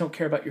facts don't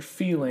care about your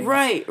feelings.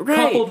 Right.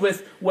 Coupled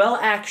with, well,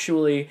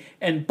 actually,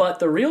 and but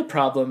the real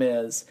problem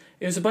is,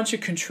 it was a bunch of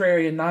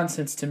contrarian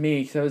nonsense to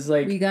me. So I was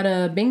like, We got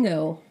a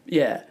bingo.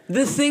 yeah.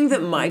 The thing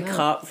that my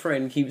cop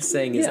friend keeps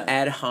saying is Yeah.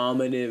 ad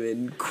hominem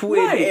and quid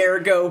Right.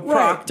 ergo Right.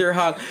 proctor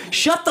hoc.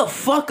 Shut the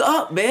fuck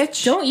up,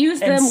 bitch. Don't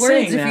use And them saying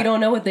words if that- you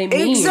don't know what they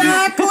mean.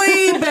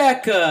 Exactly,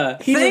 Becca.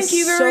 He Thank was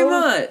you very so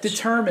much.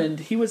 determined.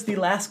 He was the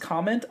last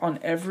comment on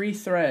every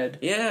thread.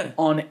 Yeah.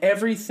 On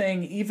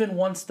everything, even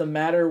once the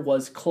matter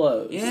was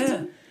closed.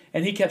 Yeah.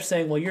 And he kept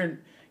saying, "Well,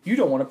 you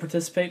don't want to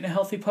participate in a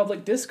healthy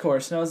public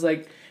discourse." And I was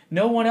like,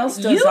 "No one else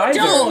does You either."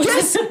 don't.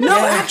 Yes. No,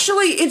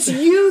 actually, it's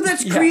you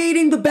that's Yeah.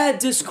 creating the bad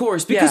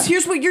discourse. Because Yeah.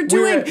 here's what you're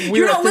doing. We're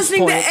You're at not this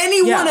listening point- to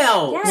anyone Yeah.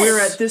 else. Yes. We're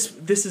at this.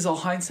 This is all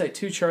hindsight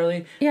too,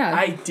 Charlie. Yeah.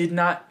 I did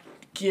not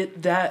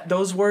get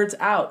those words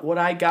out. What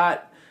I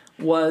got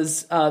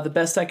was the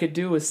best I could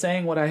do was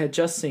saying what I had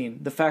just seen,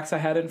 the facts I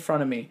had in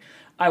front of me.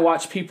 I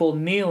watched people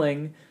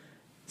kneeling,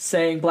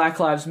 saying Black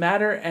Lives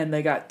Matter, and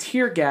they got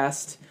tear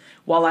gassed,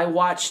 while I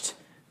watched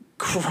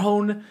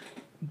grown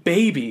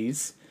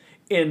babies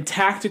in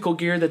tactical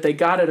gear that they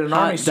got at an Hot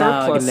army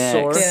dog surplus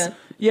necks. store.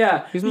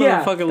 Yeah, These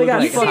yeah. motherfuckers They look got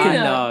like fucking- hot I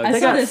dogs. They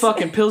saw got this-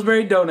 fucking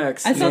Pillsbury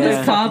Donuts. I saw Yeah.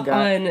 this cop Fucking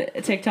guy.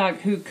 on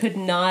TikTok who could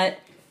not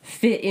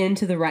fit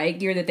into the riot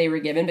gear that they were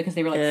given because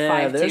they were like Yeah,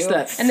 5'2", there's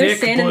that and they're thick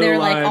standing blue there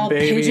like line, all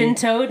baby.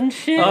 pigeon-toed and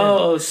shit.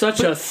 Oh,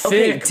 such a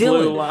thick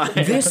blue line.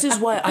 this is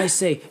why I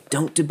say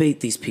don't debate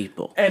these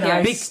people. And Yeah.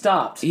 I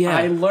stopped. Yeah.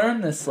 I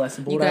learned this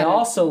lesson. But You what I gotta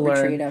also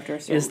retreat learned after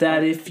a certain is that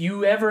point. if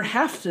you ever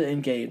have to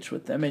engage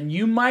with them, and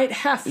you might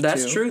have to.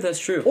 That's true. That's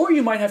true. Or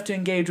you might have to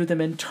engage with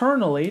them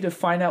internally to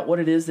find out what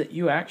it is that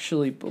you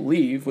actually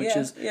believe, which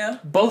is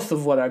both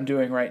of what I'm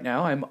doing right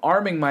now. I'm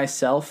arming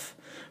myself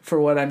for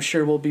what I'm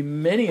sure will be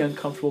many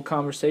uncomfortable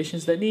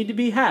conversations that need to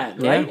be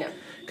had, right? Yeah.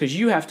 Because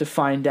you have to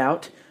find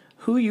out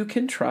who you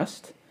can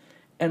trust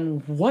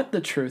and what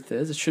the truth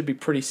is. It should be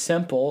pretty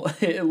simple.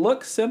 It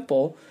looks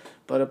simple,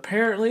 but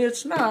apparently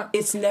it's not.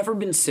 It's never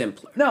been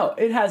simpler. No,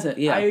 it hasn't.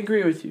 Yeah. I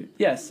agree with you.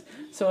 Yes.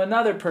 So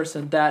another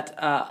person that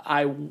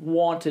I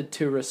wanted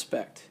to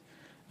respect,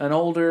 an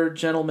older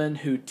gentleman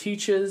who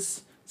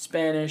teaches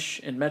Spanish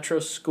in metro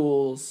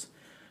schools,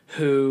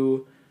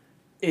 who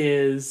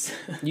is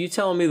You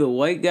telling me the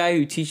white guy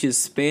who teaches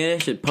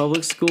Spanish at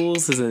public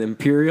schools is an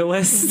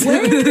imperialist?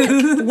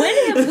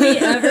 When have we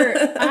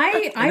ever?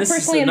 I This is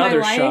personally in my another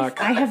life, shock.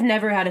 I have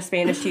never had a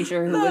Spanish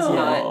teacher who was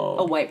not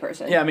a white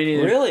person. yeah, I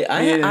mean Really? Me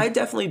I neither.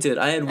 definitely did.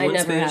 I had one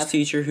never Spanish have.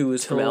 teacher who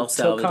was from Till- El till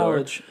Salvador.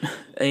 college.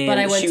 And But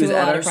I went she to was a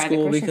at lot our of private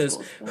school Christian because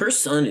schools. her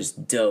son is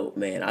dope,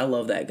 man. I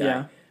love that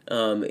guy.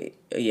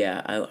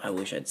 Yeah. I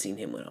wish I'd seen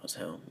him when I was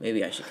home.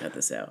 Maybe I should cut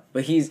this out.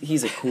 But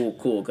he's a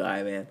cool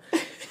guy, man.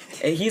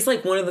 And he's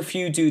like one of the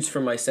few dudes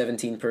from my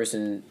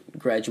 17-person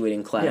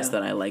graduating class Yeah.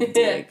 that I like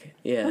dig.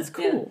 Yeah. That's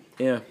cool.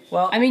 Yeah.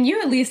 Well, I mean,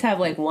 you at least have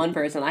like one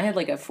person. I had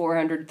like a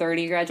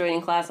 430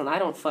 graduating class, and I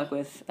don't fuck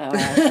with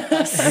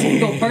a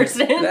single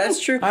person.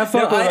 That's true. I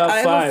fuck with about I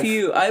have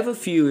five. I have a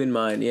few in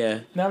mind,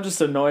 yeah. now I'm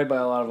just annoyed by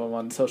a lot of them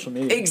on social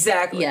media.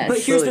 Exactly. Yes. But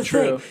here's Really the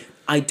true. thing.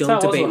 I don't That's how I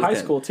was debate with with high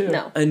them. school too.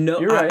 No.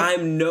 You're right.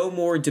 I'm no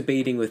more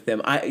debating with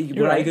them.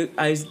 You're right.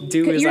 I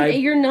do is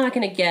You're not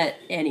gonna get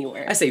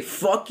anywhere. I say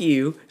fuck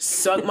you,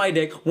 suck my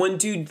dick. One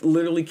dude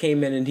literally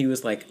came in and he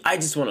was like, "I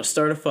just want to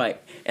start a fight,"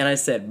 and I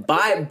said,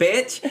 "Bye,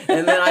 bitch,"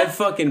 and then I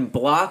fucking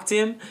blocked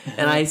him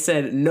and I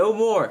said, "No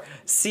more.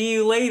 See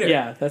you later."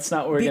 Yeah, that's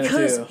not what we're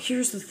Because gonna do.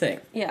 here's the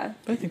thing. Yeah.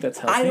 I think that's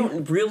healthy. I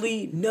don't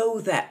really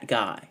know that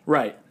guy.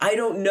 Right. I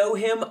don't know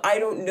him. I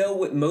don't know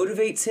what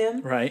motivates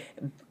him. Right.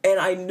 And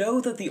I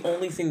know that the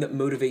only thing that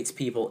motivates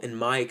people, in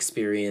my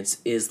experience,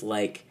 is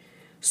like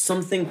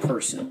something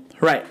personal.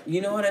 Right.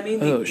 You know what I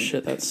mean? Oh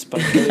shit, that's spun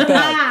really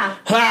bad.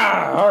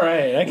 Ha! All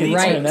right, I can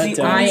turn that Right.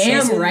 down. I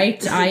am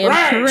right. I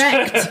am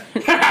correct.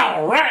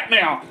 Right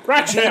now.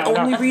 Right The now.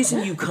 only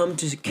reason you come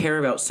to care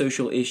about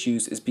social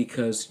issues is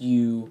because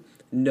you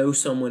know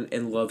someone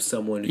and love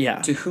someone Yeah.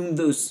 to whom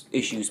those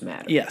issues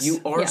matter. Yes. You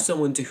are Yeah.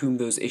 someone to whom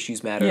those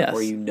issues matter, Yes.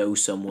 or you know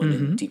someone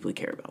and deeply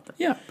care about them.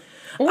 Yeah.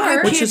 Or I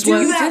Which can't is do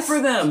what- that just for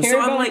them. care So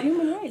I'm about like,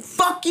 human rights.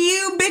 fuck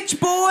you, bitch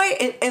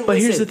boy. And But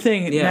here's the listen,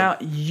 thing. yeah. Now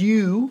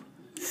you,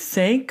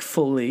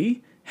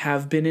 thankfully,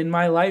 have been in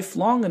my life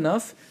long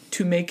enough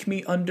to make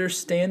me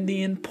understand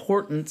the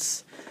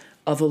importance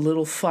of a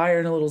little fire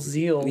and a little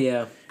zeal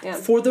Yeah.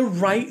 for the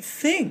right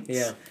things.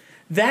 Yeah.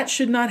 That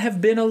should not have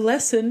been a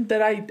lesson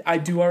that I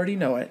do already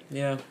know it.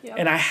 Yeah. Yep.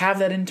 And I have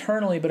that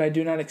internally, but I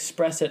do not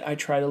express it. I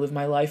try to live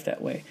my life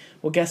that way.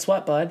 Well, guess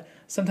what, bud?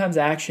 Sometimes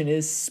action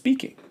is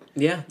speaking.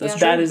 Yeah. That's true.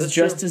 That is That's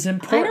just true. as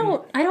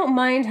important. I don't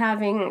mind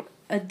having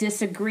a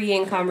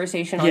disagreeing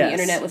conversation on the Yes.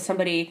 internet with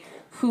somebody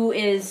who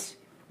is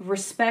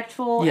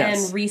respectful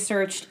Yes. and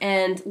researched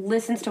and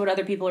listens to what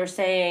other people are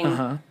saying.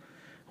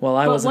 Well,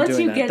 I But wasn't once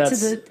doing you that. get That's,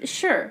 to the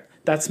sure,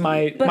 that's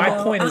my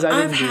But- point is I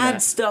didn't I've do had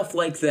that. stuff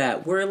like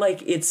that where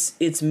like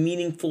it's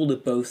meaningful to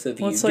both of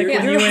you. Well, it's like you're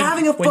when you and-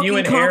 having a when fucking you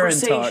and Aaron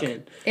talk.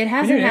 conversation. it When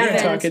hasn't you and Aaron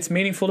happened. talk, it's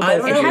meaningful to I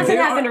both don't of It know. you. hasn't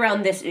There happened are-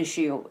 around this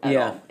issue at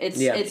Yeah. all. It's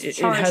Yeah. it's It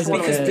charged hasn't one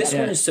way Because or this the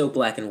one other. is so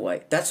black and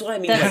white. That's what I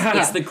mean. That's- Like,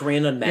 it's yeah. the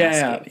grand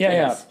unmasking. Yeah.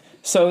 Yes.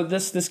 So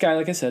this guy,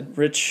 like I said,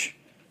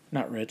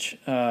 not Rich.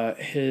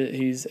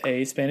 He's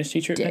a Spanish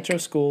teacher at Dick. Metro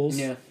Schools.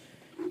 Yeah.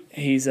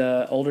 He's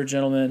a older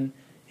gentleman.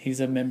 He's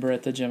a member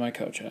at the gym I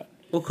coach at.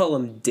 We'll call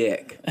him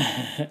Dick.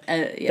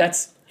 Yeah.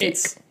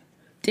 It's.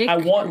 Dick I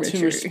want to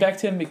Richard.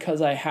 respect him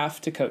because I have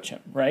to coach him,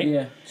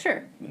 right?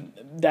 Sure.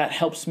 That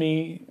helps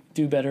me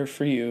do better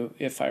for you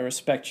if I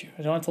respect you.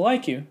 I don't have to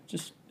like you,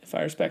 just if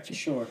I respect you.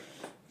 Sure.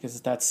 Because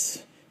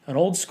that's an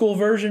old school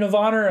version of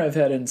honor I've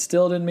had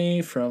instilled in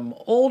me from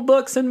old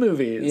books and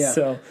movies. Yeah.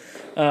 So,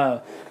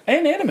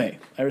 and anime.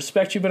 I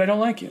respect you, but I don't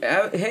like you.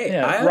 Hey,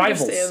 Yeah, I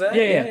rivals. understand that.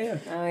 Yeah.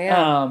 Oh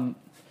yeah.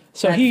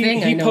 So That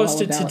thing I he know all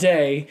posted about.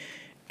 today,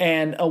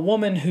 and a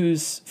woman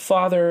whose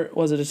father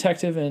was a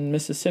detective in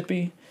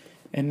Mississippi,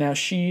 and now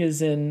she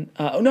is in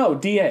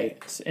DA,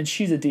 and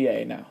she's a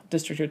DA now,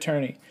 district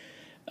attorney.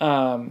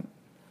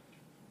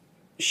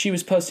 She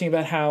was posting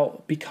about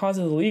how because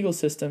of the legal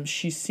system,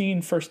 she's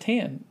seen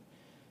firsthand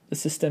the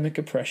systemic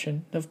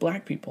oppression of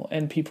black people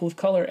and people of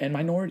color and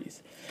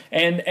minorities,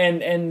 and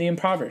the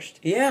impoverished.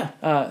 Yeah.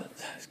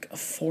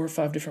 4 or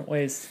 5 different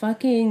ways.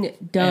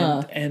 Fucking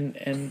duh.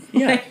 And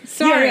yeah,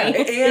 Sorry.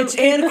 yeah.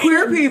 And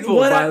queer people,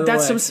 by the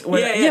that's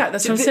way.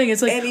 that's what I'm saying.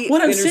 It's like Any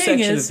what I'm saying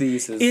intersection is of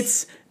these is-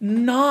 it's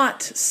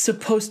not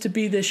supposed to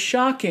be this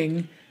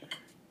shocking,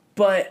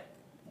 but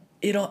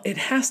it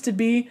has to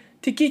be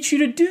to get you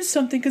to do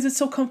something because it's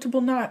so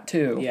comfortable not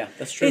to. Yeah,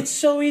 that's true. It's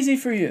so easy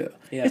for you.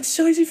 Yeah. It's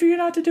so easy for you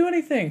not to do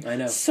anything. I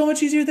know. So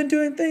much easier than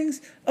doing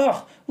things.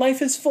 Oh, life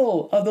is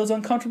full of those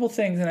uncomfortable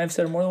things, and I've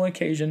said on more than one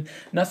occasion,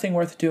 nothing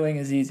worth doing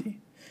is easy.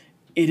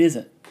 It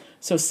isn't.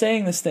 So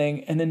saying this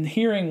thing and then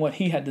hearing what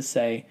he had to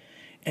say,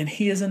 and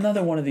he is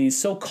another one of these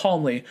so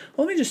calmly,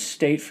 well, let me just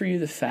state for you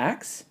the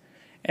facts.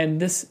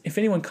 And this, if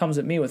anyone comes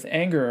at me with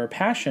anger or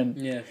passion,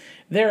 Yeah.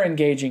 they're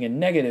engaging in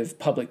negative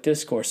public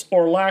discourse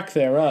or lack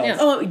thereof. Yeah.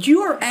 Oh, you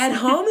are ad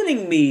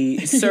hominem me,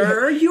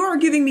 sir. You are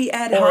giving me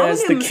ad Or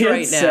as the hominems kids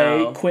right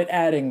say, now. quit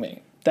adding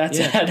me. That's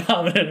Yeah. ad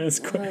hominem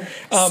is quit.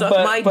 Suck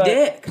my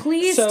dick.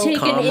 Please So- take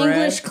Comrade. an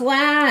English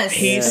class.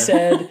 He Yeah.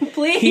 said,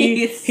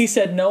 Please. he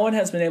said no one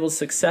has been able to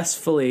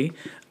successfully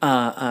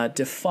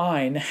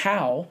define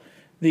how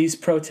these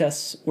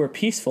protests were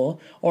peaceful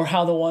or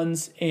how the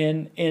ones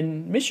in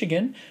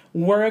Michigan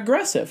were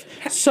aggressive.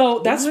 So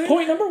that's What?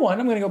 point number one.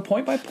 I'm going to go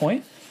point by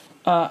point.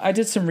 I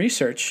did some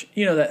research.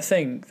 You know, that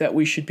thing that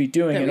we should be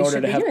doing That in we order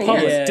should to be have doing,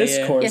 public yes. Yeah, yeah.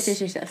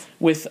 discourse yes.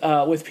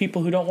 with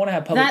people who don't want to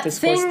have public That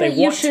discourse. thing They that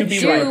you want to should be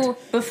do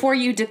right. before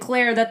you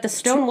declare that the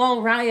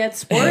Stonewall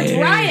riots weren't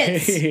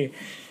riots. You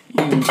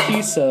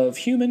piece of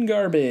human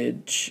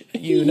garbage.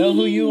 You know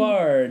who you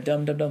are.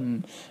 Dum dum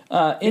dum.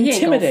 Intimidate. He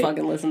ain't gonna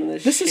fucking listen to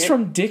this This shit. is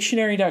from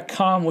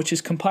dictionary.com, which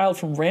is compiled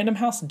from Random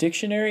House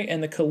Dictionary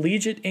and the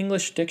Collegiate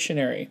English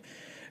Dictionary.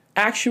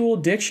 Actual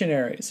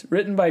dictionaries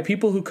written by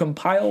people who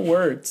compile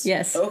words.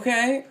 Yes.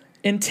 Okay.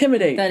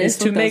 Intimidate That is is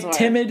to what make those are.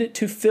 timid,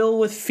 to fill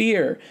with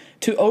fear,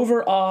 to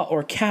overawe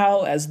or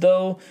cow as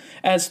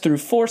through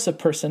force of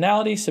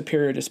personality,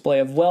 superior display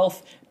of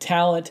wealth,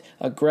 talent,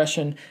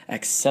 aggression,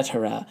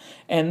 etc.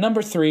 And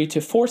number 3,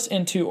 to force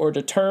into or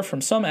deter from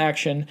some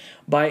action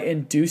by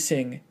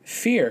inducing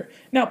fear.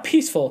 Now,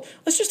 peaceful.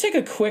 Let's just take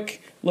a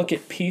quick look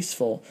at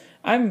peaceful.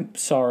 I'm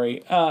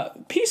sorry.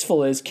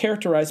 Peaceful is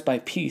characterized by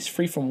peace,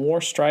 free from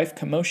war, strife,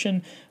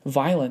 commotion,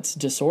 violence,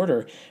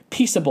 disorder.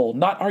 Peaceable,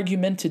 not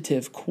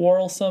argumentative,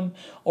 quarrelsome,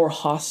 or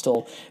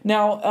hostile.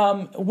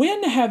 Now,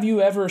 when have you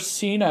ever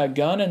seen a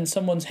gun in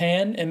someone's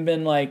hand and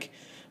been like,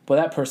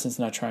 well, that person's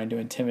not trying to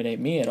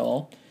intimidate me at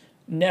all?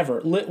 Never.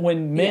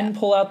 When men Yeah.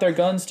 pull out their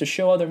guns to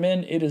show other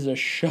men, it is a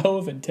show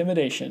of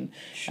intimidation.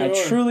 I Sure.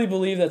 truly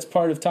believe that's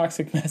part of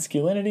toxic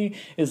masculinity,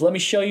 is let me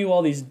show you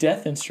all these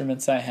death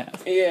instruments I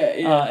have.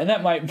 Yeah. And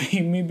that might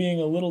be me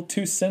being a little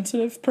too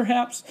sensitive,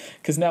 perhaps,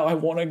 because now I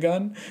want a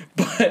gun.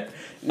 But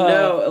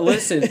No,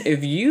 listen,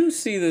 if you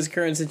see this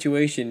current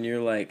situation,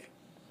 you're like,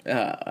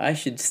 I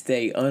should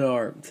stay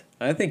unarmed.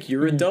 I think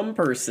you're a dumb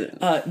person.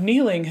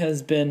 kneeling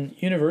has been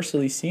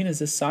universally seen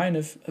as a sign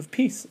of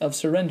peace, of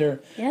surrender,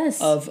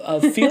 Yes. of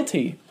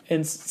fealty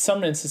in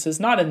some instances.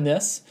 Not in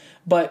this,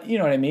 but you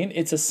know what I mean?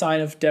 It's a sign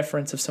of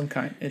deference of some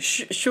kind. It's,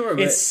 Sure,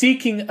 but it's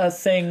seeking a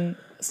thing,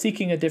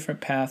 seeking a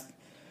different path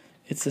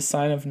it's a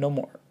sign of no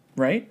more,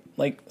 right?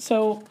 Like,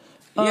 so.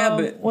 Yeah,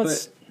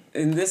 but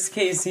in this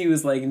case, he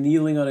was like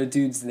kneeling on a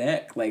dude's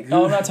neck. Like, who...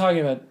 Oh, I'm not talking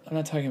about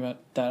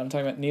that. I'm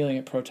talking about kneeling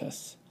at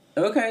protests.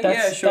 Okay,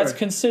 That's, sure. That's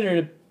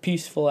considered a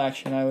peaceful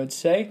action, I would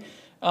say.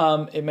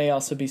 It may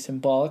also be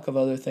symbolic of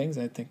other things.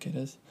 I think it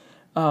is.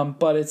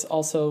 But it's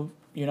also,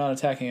 you're not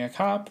attacking a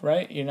cop,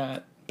 right? You're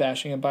not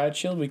bashing a riot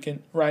shield.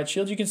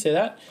 You can say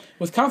that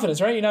with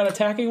confidence, right? You're not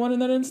attacking one in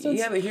that instance.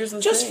 Yeah, but here's the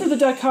just thing. for the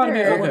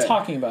dichotomy of what Okay. we're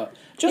talking about.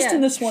 Just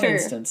in this one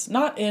instance,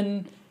 not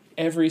in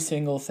every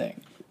single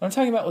thing. What I'm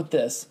talking about with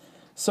this.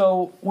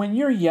 So when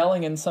you're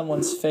yelling in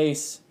someone's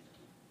face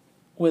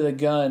with a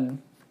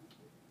gun,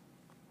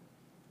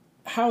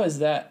 how is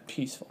that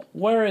peaceful?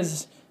 Where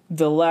is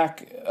the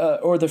lack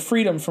or the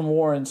freedom from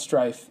war and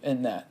strife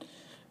in that?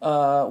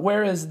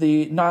 Where is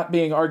the not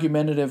being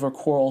argumentative or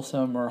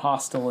quarrelsome or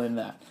hostile in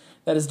that?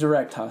 That is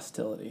direct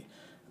hostility.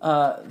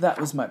 That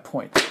was my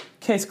point.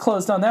 Case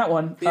closed on that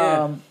one.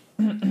 Yeah.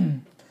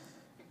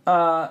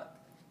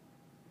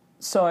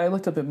 So I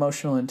looked up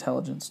emotional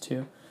intelligence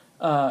too,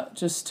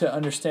 just to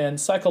understand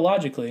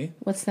psychologically.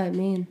 What's that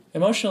mean?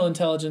 Emotional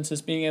intelligence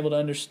is being able to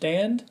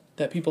understand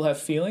that people have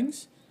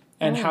feelings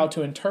and how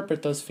to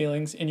interpret those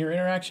feelings in your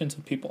interactions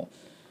with people.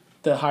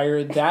 The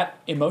higher that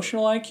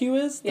emotional IQ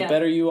is, the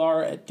better you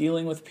are at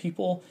dealing with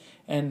people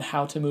and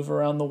how to move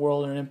around the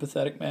world in an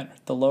empathetic manner.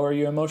 The lower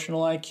your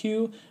emotional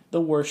IQ, the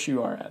worse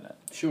you are at it.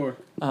 Sure.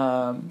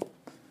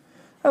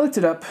 I looked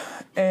it up,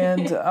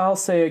 and I'll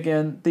say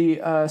again,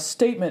 the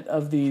statement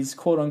of these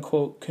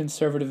quote-unquote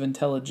conservative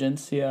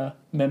intelligentsia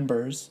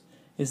members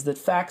is that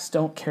facts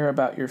don't care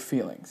about your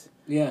feelings.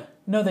 Yeah.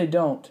 No, they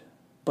don't,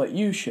 but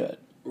you should.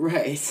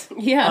 Right.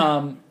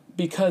 Yeah.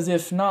 Because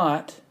if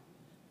not,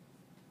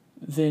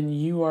 then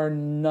you are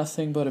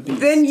nothing but a beast.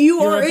 Then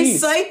you're are a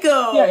beast.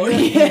 psycho. Yeah, you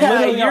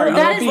literally are.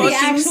 That You're a is the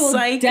beast. actual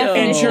psycho.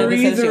 definition And of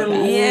you're a either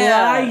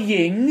sociopath.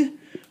 lying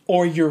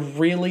or you're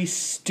really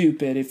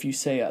stupid if you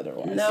say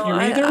otherwise. No,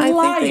 you're either I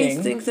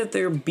lying. think that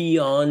they're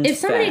beyond. If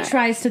somebody fact.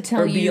 tries to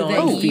tell Or you beyond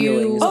that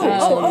you...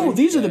 feelings.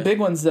 These are the Yeah. big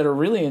ones that are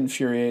really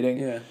infuriating.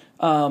 Yeah.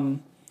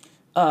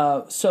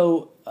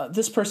 So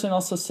this person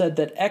also said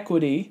that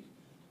equity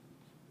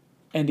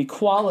and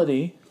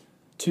equality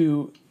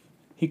to,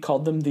 he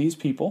called them these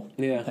people.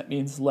 Yeah. That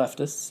means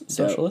leftists,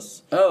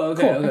 socialists. Oh,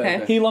 okay. Cool. Okay.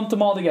 Okay. He lumped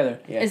them all together.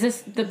 Yeah. Is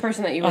this the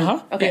person that you were...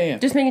 Uh-huh. Okay, Yeah.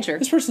 just making sure.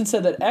 This person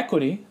said that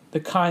equity, the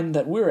kind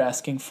that we're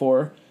asking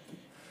for,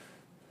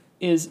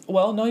 is,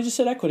 well, no, he just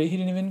said equity. He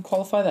didn't even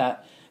qualify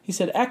that. He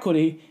said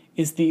equity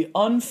is the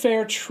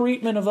unfair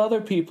treatment of other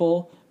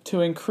people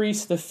to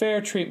increase the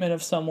fair treatment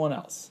of someone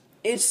else.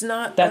 It's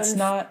not. That's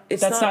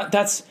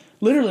It's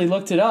literally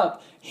looked it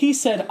up. He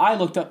said, I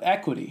looked up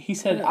equity. He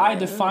said,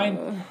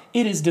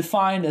 it is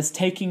defined as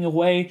taking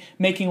away,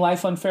 making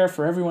life unfair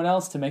for everyone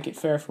else to make it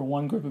fair for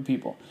one group of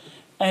people.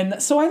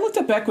 And so I looked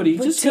up equity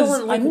just because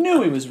Dylan, like, I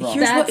knew he was wrong.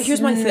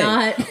 Here's my thing.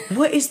 not-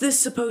 What is this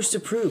supposed to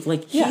prove?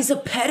 Like, Yeah. he's a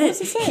What pedant.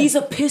 does it say? He's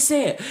a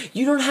pissant.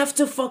 You don't have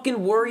to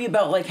fucking worry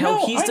about like how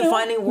No, he's I know.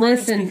 defining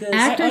words. Listen, because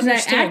actors'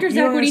 understand. actors'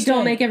 You don't equity don't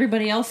understand. make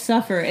everybody else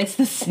suffer. It's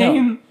the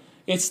same...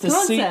 It's the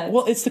concept.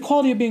 it's the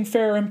quality of being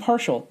fair or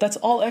impartial. That's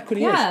all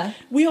equity Yeah. is.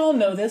 We all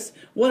know this.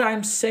 What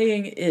I'm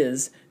saying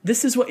is,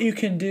 this is what you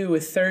can do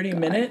with 30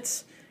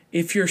 minutes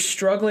if you're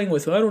struggling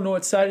with, I don't know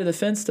what side of the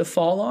fence to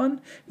fall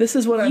on. This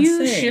is what I'm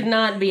You saying. should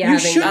not be You having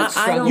shouldn't. that I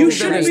struggle. don't You think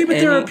shouldn't there's be, but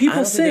there are any- people I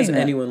don't think saying there's that.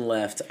 anyone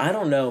left. I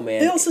don't know,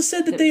 man. They also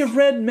said that they have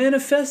read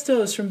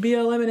manifestos from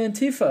BLM and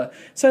Antifa.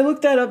 So I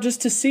looked that up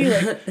just to see,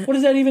 like, what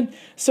does that even...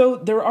 So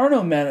there are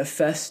no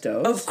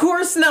manifestos. Of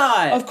course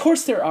not. Of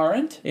course there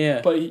aren't.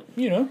 Yeah. But,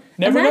 you know,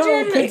 never know.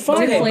 Imagine Could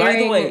find Okay, it. by the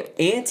declaring- way,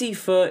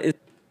 Antifa is.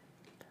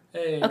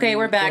 Hey, Okay,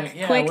 we're back.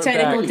 yeah, Quick we're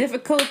technical back.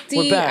 difficulty.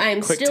 We're back.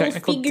 I'm Quick still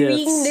technical figuring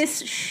diffs.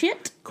 this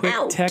shit Quick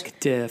out. tech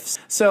diffs.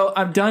 So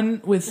I'm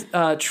done with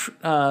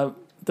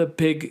the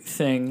big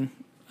thing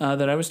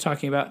that I was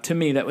talking about. To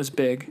me, that was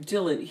big.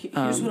 Dylan,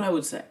 here's what I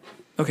would say.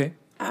 Okay.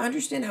 I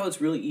understand how it's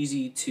really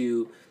easy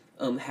to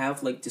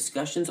have like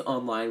discussions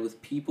online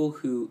with people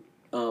who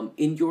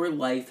in your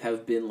life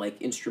have been like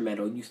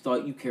instrumental. You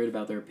thought you cared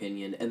about their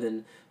opinion, and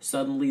then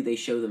suddenly they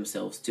show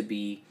themselves to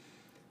be.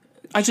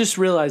 I just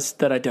realized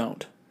that I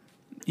don't.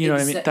 You know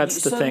what I mean?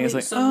 That's the thing. It's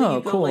like, suddenly oh,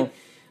 you go cool. like,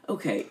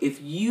 okay,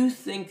 if you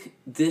think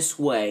this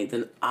way,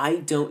 then I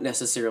don't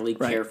necessarily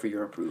Right. care for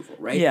your approval,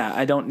 right? Yeah,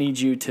 I don't need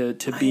you to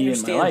I be in my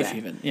understand life that.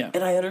 even. Yeah.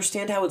 And I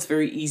understand how it's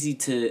very easy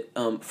to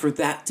for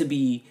that to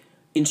be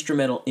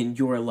instrumental in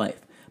your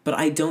life. But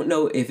I don't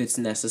know if it's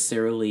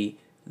necessarily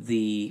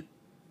the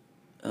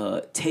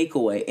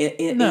takeaway.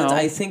 And No.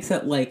 I think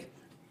that like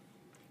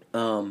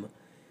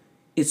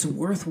it's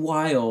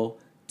worthwhile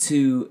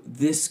to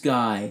this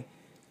guy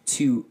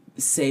to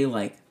say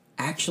like,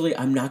 actually,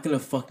 I'm not gonna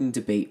fucking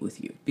debate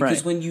with you, because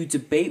Right. when you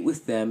debate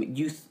with them,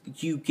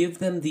 you give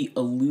them the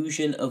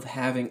illusion of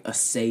having a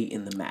say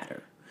in the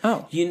matter.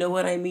 Oh. You know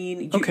what I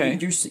mean? Okay.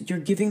 You're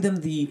giving them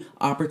the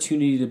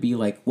opportunity to be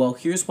like, well,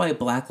 here's why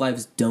Black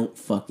lives don't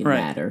fucking Right.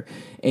 matter,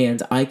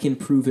 and I can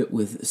prove it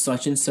with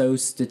such and so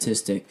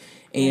statistic,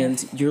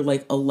 and you're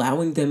like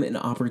allowing them an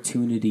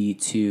opportunity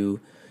to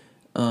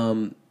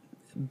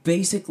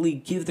basically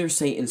give their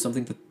say in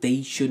something that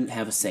they shouldn't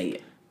have a say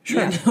in.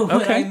 Sure. You know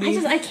what Okay. I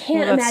mean? I can't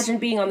Well, that's- imagine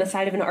being on the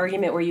side of an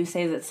argument where you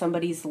say that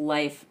somebody's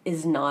life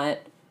is not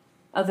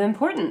of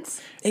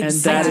importance. And that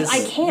Exactly. is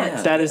I can't.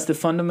 Yeah. that is the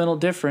fundamental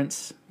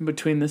difference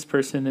between this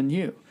person and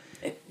you.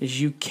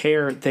 Is you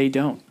care, they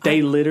don't.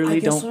 They literally I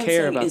guess don't what I'm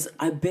care saying about. is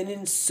I've been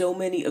in so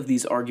many of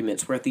these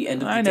arguments where at the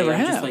end of the I day never I'm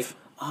just have. like,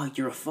 oh,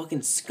 you're a fucking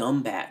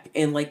scumbag.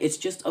 And like it's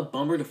just a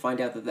bummer to find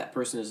out that that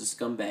person is a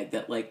scumbag.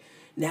 That like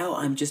now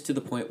I'm just to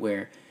the point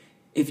where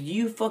if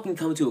you fucking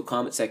come to a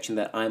comment section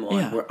that I'm on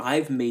Yeah. where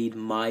I've made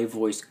my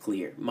voice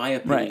clear, my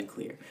opinion Right.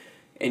 clear,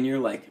 and you're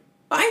like,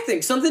 I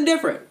think something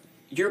different,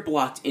 you're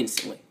blocked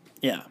instantly.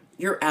 Yeah.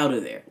 You're out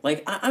of there.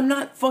 Like I'm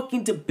not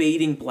fucking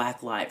debating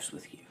Black lives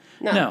with you.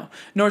 No,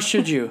 nor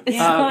should you. It's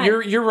not.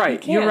 You're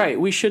right. You You're can't. right.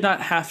 We should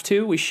not have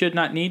to. We should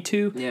not need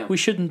to. Yeah. We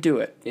shouldn't do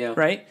it. Yeah.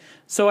 Right?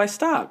 So I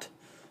stopped.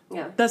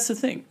 Yeah. That's the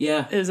thing.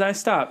 Yeah. Is I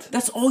stopped.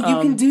 That's all you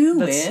can do,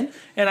 That's- man.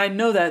 And I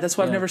know that. That's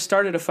why I've Yeah. never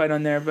started a fight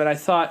on there, but I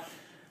thought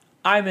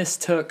I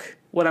mistook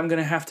what I'm going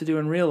to have to do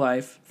in real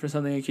life for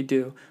something I could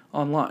do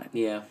online.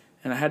 Yeah.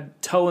 And I had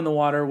toe in the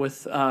water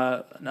with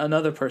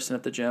another person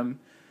at the gym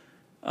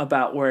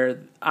about where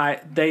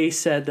they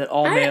said that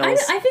all males...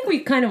 I think we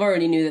kind of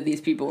already knew that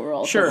these people were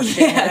all Sure.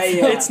 Yeah,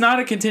 yeah. It's not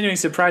a continuing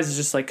surprise. It's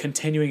just like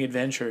continuing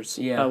adventures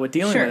Yeah. with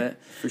dealing Sure. with it.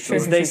 For sure.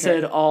 Because they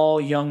said all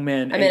young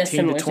men I'm in a 18 to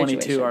similar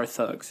 22 situation. are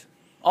thugs.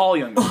 All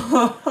young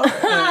men.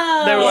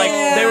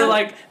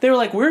 They were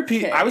like we're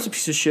Okay. I was a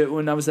piece of shit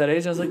when I was that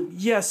age. I was like,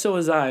 yeah, so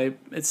was I.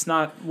 It's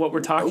not what we're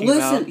talking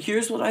Listen, about.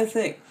 here's what I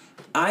think.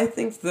 I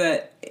think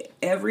that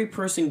every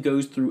person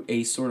goes through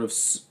a sort of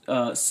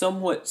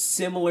somewhat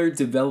similar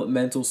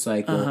developmental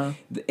cycle, Uh-huh.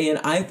 and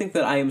I think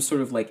that I am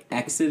sort of like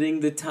exiting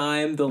the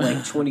time, the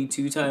like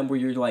 22 time, where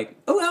you're like,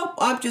 oh well,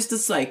 I'm just a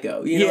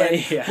psycho. You know, Yeah,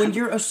 like, yeah. when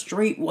you're a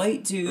straight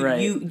white dude, Right.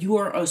 you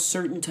are a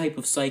certain type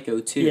of psycho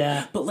too.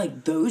 Yeah. But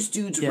like those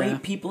dudes Yeah.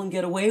 rape people and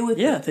get away with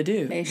Yeah, it. they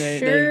do. They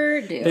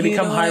sure do. They You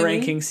become know what I mean?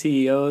 high-ranking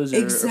CEOs or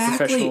Exactly,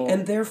 professional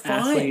and they're fine.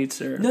 athletes.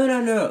 Or, No.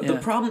 The Yeah.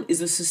 problem is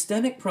a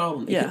systemic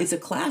problem. Yeah. It's a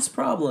class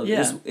problem.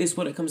 Yeah. Is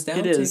what it comes down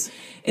It to. is.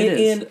 It And,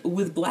 is. and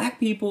with black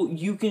people,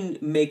 you can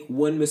make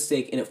one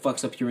mistake and it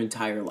fucks up your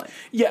entire life.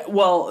 Yeah,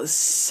 well,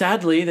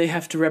 sadly, they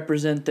have to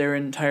represent their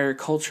entire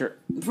culture.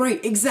 Right,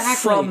 exactly.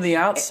 From the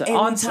outset-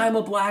 Anytime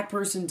a black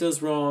person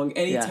does wrong,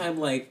 anytime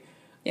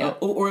Yeah.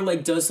 or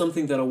like does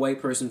something that a white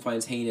person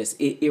finds heinous,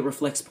 it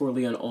reflects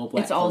poorly on all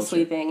black It's all culture.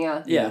 sleeping,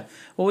 yeah. Yeah.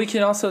 Well, we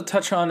can also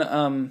touch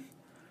on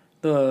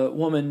the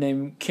woman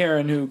named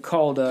Karen who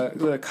called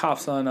the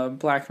cops on a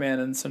black man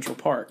in Central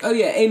Park. Oh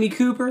yeah, Amy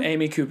Cooper.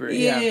 Amy Cooper.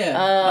 Yeah.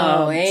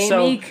 Oh, Amy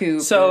so, Cooper.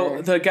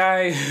 So the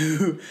guy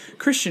who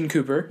Christian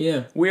Cooper.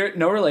 Yeah. We're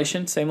no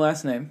relation, same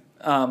last name.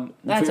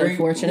 That's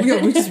unfortunate.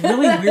 Yeah, which is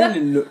really weird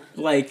and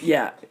like.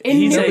 Yeah. In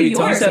he's New a,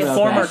 York, he's a about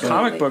former that,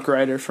 comic like- book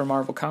writer for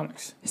Marvel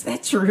Comics. Is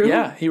that true?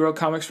 Yeah, he wrote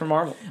comics for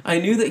Marvel. I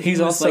knew that he He's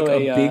was also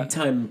like a a, big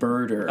time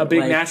birder, A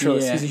big like,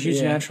 naturalist. yeah, He's a huge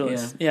yeah,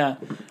 naturalist. yeah.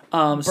 Yeah.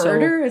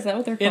 Birder? Is that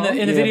what they're In called? the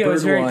Yeah, video,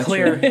 it's bird very watcher.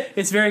 clear.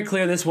 It's very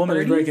clear this woman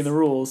is Birdies? breaking the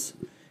rules.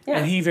 Yeah.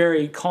 And he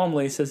very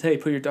calmly says, "Hey,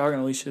 put your dog on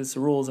a leash. It's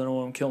the rules. I don't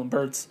want him killing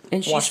birds.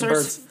 And she watching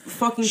starts birds."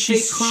 fucking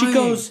fake crying. She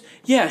goes,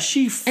 yeah,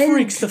 she And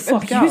freaks the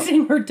fuck out.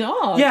 abusing her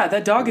dog. Yeah,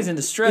 that dog is in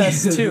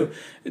distress too.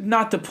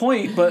 Not the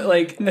point, but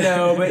like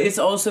No, but it's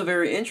also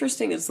very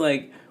interesting. It's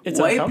like It's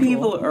white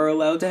uncomfortable. people are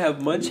allowed to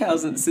have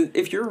Munchausen syndrome.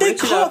 If you're they rich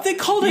call enough, they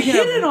called a you can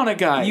have- hit on a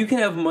guy. You can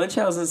have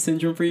Munchausen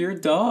syndrome for your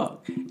dog,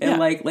 and Yeah.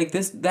 like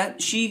this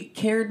that she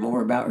cared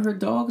more about her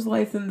dog's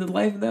life than the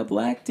life of that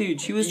black dude.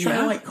 She was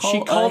trying to like call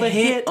she called a a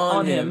hit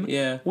on him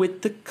Yeah.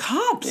 with the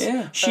cops.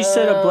 Yeah. She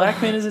said a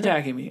black man is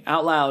attacking me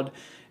out loud,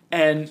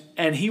 and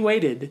he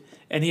waited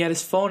and he had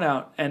his phone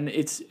out, and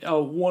it's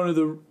one of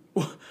the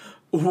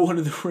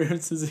rare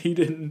instances he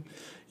didn't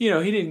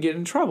get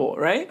in trouble,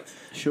 right?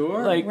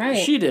 Sure. Like Right.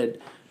 she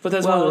did, but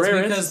that's well, one of it's the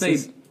rare because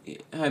instances.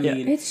 I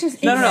mean, It's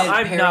just No, no, had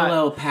I'm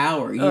parallel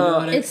power. You know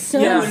what I it's so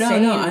Yeah.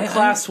 insane.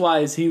 Class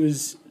wise, he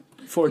was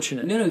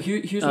fortunate. No,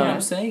 here's what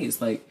I'm saying is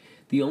like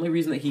the only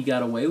reason that he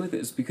got away with it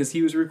is because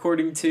he was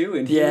recording too,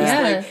 and he Yeah. was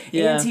Yeah. like,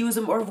 Yeah. and he was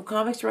a Marvel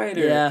Comics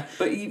writer. Yeah.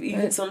 But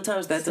even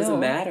sometimes that Still, doesn't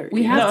matter.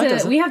 We you know? No, it have doesn't.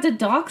 to we have to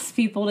dox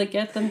people to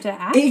get them to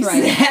act right.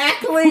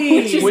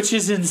 Exactly. Which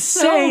is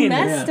insane.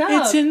 messed up.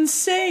 It's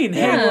insane. Hey,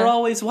 Yeah. we're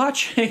always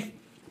watching.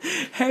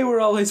 Hey,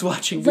 we're always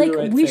watching. Do Like the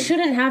right we thing.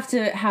 shouldn't have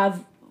to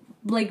have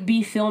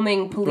be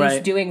filming police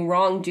Right. doing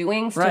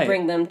wrongdoings Right. to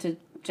bring them to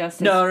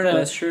justice. No.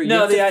 That's true.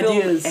 No, you the have to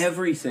idea film is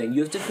everything.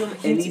 You have to film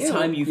do.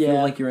 anytime you feel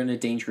Yeah. like you're in a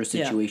dangerous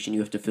Yeah. situation. You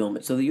have to film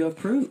it so that you have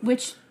proof.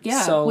 Which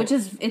So-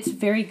 it's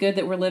very good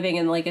that we're living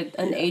in like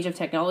an age of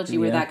technology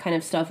where Yeah. that kind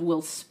of stuff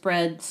will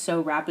spread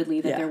so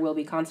rapidly that Yeah. there will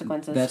be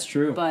consequences. That's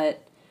true.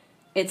 But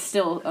it's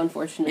still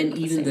unfortunate. And at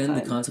the even same then, the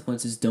time.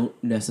 consequences don't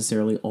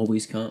necessarily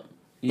always come.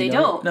 You They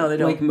know? don't. No, they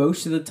don't. Like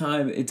most of the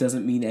time, it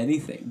doesn't mean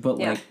anything. But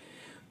Yeah. like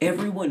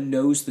everyone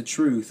knows the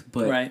truth,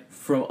 but Right.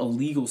 from a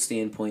legal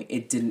standpoint,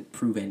 it didn't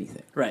prove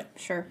anything. Right.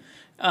 Sure.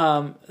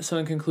 So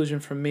in conclusion,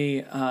 from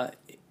me,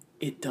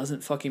 it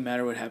doesn't fucking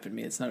matter what happened to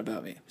me. It's not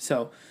about me.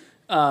 So,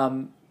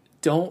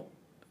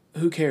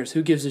 who cares?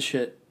 Who gives a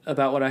shit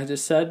about what I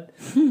just said?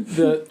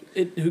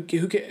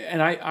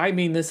 And I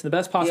mean this in the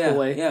best possible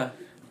way. Yeah.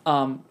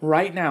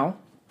 Right now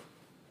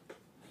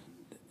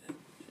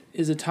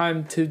is a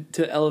time to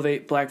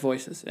elevate Black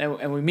voices,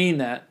 and we mean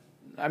that.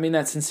 I mean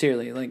that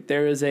sincerely. Like,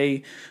 there is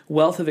a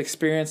wealth of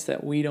experience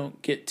that we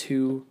don't get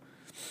to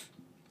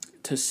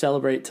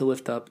celebrate, to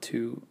lift up,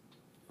 to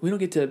we don't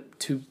get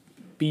to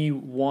be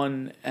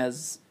one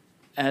as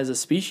a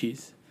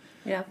species.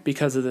 Yeah.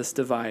 Because of this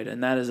divide,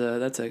 and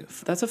that's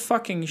a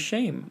fucking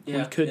shame. Yeah,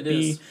 we could it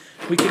be is.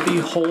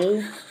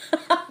 whole.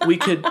 we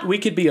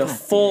could be a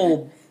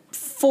full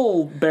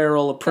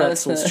barrel of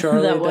pretzels,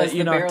 Charlie, that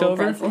you knocked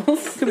over.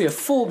 Could be a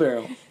full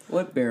barrel.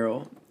 What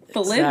barrel?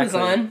 The lid was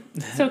Exactly. on.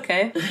 It's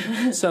okay.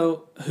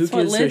 So who That's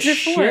what gives a lids are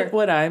shit for.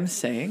 what I'm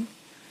saying?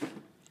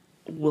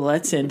 Well,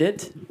 let's end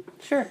it.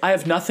 Sure. I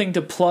have nothing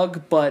to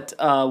plug, but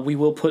we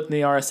will put in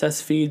the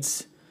RSS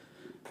feeds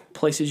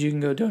places you can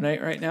go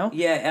donate right now.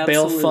 Yeah,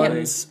 Bail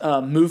absolutely. funds,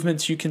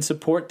 movements you can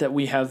support that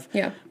we have.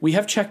 Yeah. We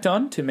have checked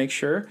on to make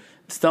sure.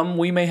 Some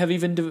we may have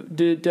even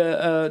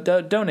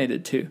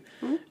donated to.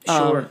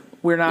 Sure.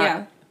 We're not.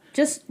 Yeah.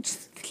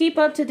 Just keep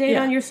up to date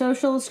Yeah. on your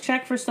socials.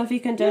 Check for stuff you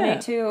can donate Yeah.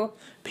 to.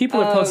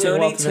 People are posting a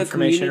Donate wealth of to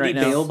information community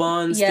right now. bail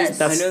bonds.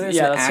 Yes. I know there's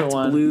That's an the Act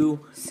one. Blue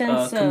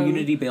Since,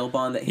 community bail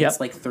bond that hits Yep.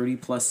 like 30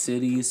 plus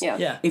cities. Yeah.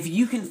 Yeah. If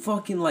you can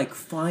fucking like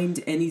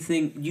find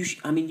anything,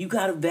 you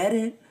gotta vet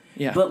it.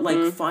 Yeah. But like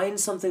find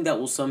something that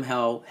will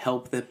somehow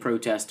help the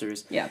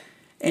protesters. Yeah.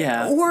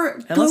 Yeah. Or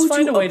And go let's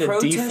find to a way to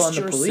protest defund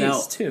the police,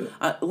 yourself. too.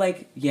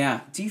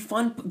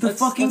 Defund the Let's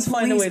fucking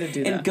find police a way to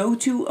do and that. go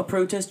to a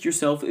protest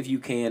yourself if you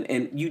can,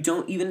 and you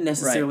don't even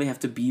necessarily have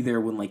to be there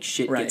when like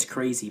shit Right. gets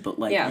crazy. But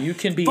like, Yeah. You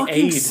can be fucking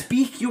aid.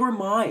 speak your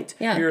mind.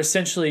 Yeah. You're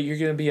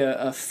going to be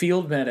a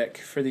field medic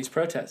for these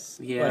protests.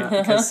 Yeah.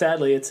 Like, because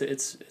sadly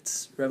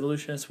it's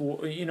revolution. It's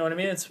war, you know what I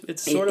mean? It's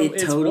sort of It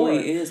it's totally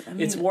war. is. I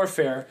It's mean-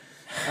 warfare.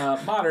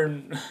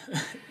 Modern.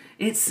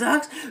 It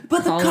sucks,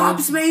 but the College.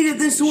 cops made it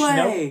this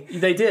way.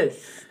 Nope, they did.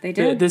 They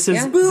did. This is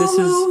Yeah. Boo this is.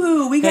 hoo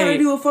hoo! We gotta hey,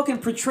 do a fucking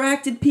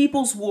protracted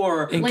people's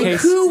war. In Like,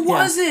 case- who yeah.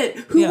 was it?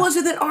 Who Yeah. was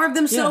it that armed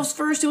themselves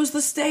first? It was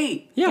the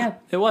state. Yeah, Yeah.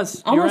 it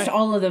was. You're Almost right.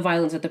 all of the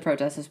violence at the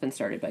protest has been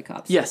started by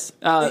cops. Yes,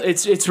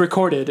 it's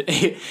recorded.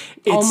 It's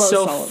Almost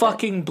so all of it.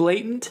 fucking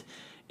blatant.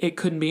 It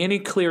couldn't be any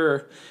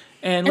clearer.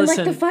 And And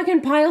listen, like the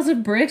fucking piles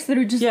of bricks that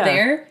are just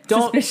there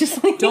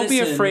suspiciously. Don't be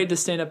Listen, afraid to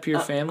stand up for your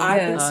family.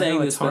 I've I been know saying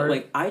it's this, but hard.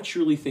 like, I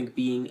truly think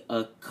being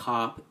a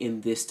cop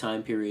in this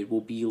time period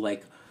will be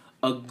like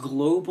a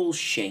global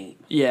shame.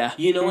 Yeah.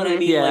 You know what I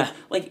mean? Yeah.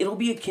 Like it'll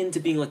be akin to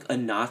being like a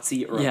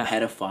Nazi or Yeah. a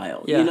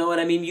pedophile. Yeah. You know what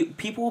I mean?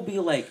 People will be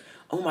like,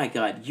 "Oh my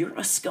god, you're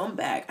a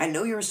scumbag. I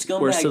know you're a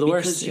scumbag Worst of the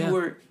because worst, you yeah.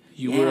 were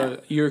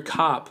You're a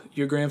cop.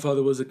 Your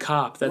grandfather was a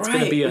cop. That's gonna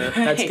Right, be that's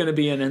right. gonna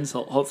be an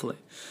insult, hopefully.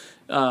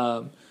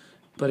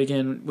 But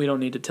again, we don't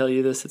need to tell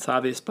you this. It's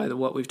obvious by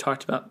what we've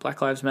talked about.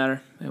 Black Lives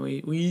Matter, and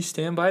we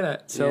stand by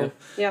that. So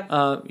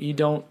Yeah. you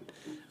don't.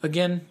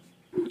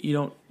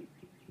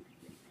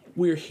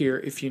 We're here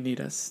if you need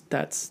us.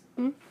 That's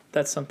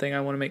something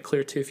I want to make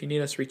clear too. If you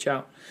need us, reach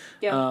out.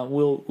 Yeah.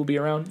 We'll be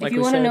around. If Like you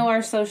we want to said. know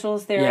our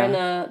socials, they're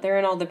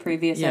in all the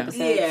previous Yeah.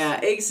 episodes.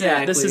 Yeah,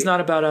 exactly. Yeah, this is not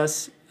about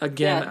us.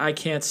 Again, Yeah. I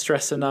can't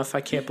stress enough.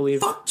 I can't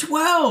believe. Fuck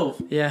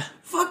 12. Yeah,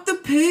 Fuck the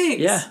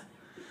pigs. yeah.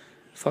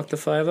 Fuck the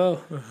 5-0.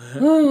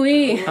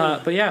 Ooh-wee.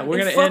 But yeah, we're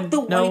And gonna fuck end. the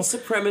white No,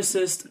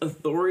 supremacist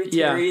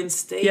authoritarian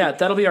state. Yeah,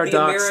 that'll be our the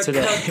docs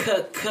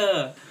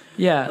America.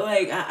 yeah.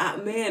 Like,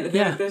 man,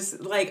 Yeah. there's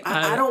like,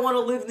 I don't want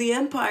to live in the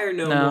empire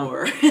no No.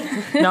 more.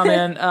 No,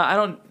 man. I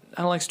don't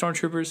like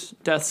stormtroopers,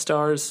 Death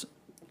Stars,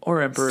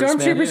 or Emperors.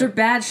 Stormtroopers man. are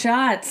bad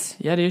shots.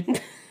 Yeah,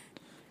 dude.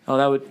 Oh,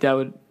 that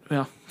would.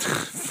 Well,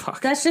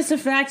 fuck. That's just a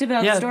fact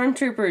about Yeah.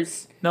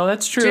 stormtroopers. No,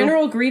 that's true.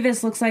 General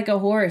Grievous looks like a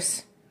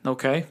horse.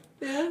 Okay.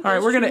 All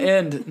right, we're gonna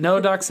end.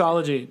 No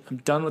doxology. I'm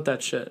done with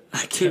that shit. I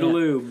can't.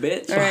 Toodaloo,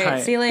 bitch. All right,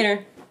 Bye. see you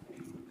later.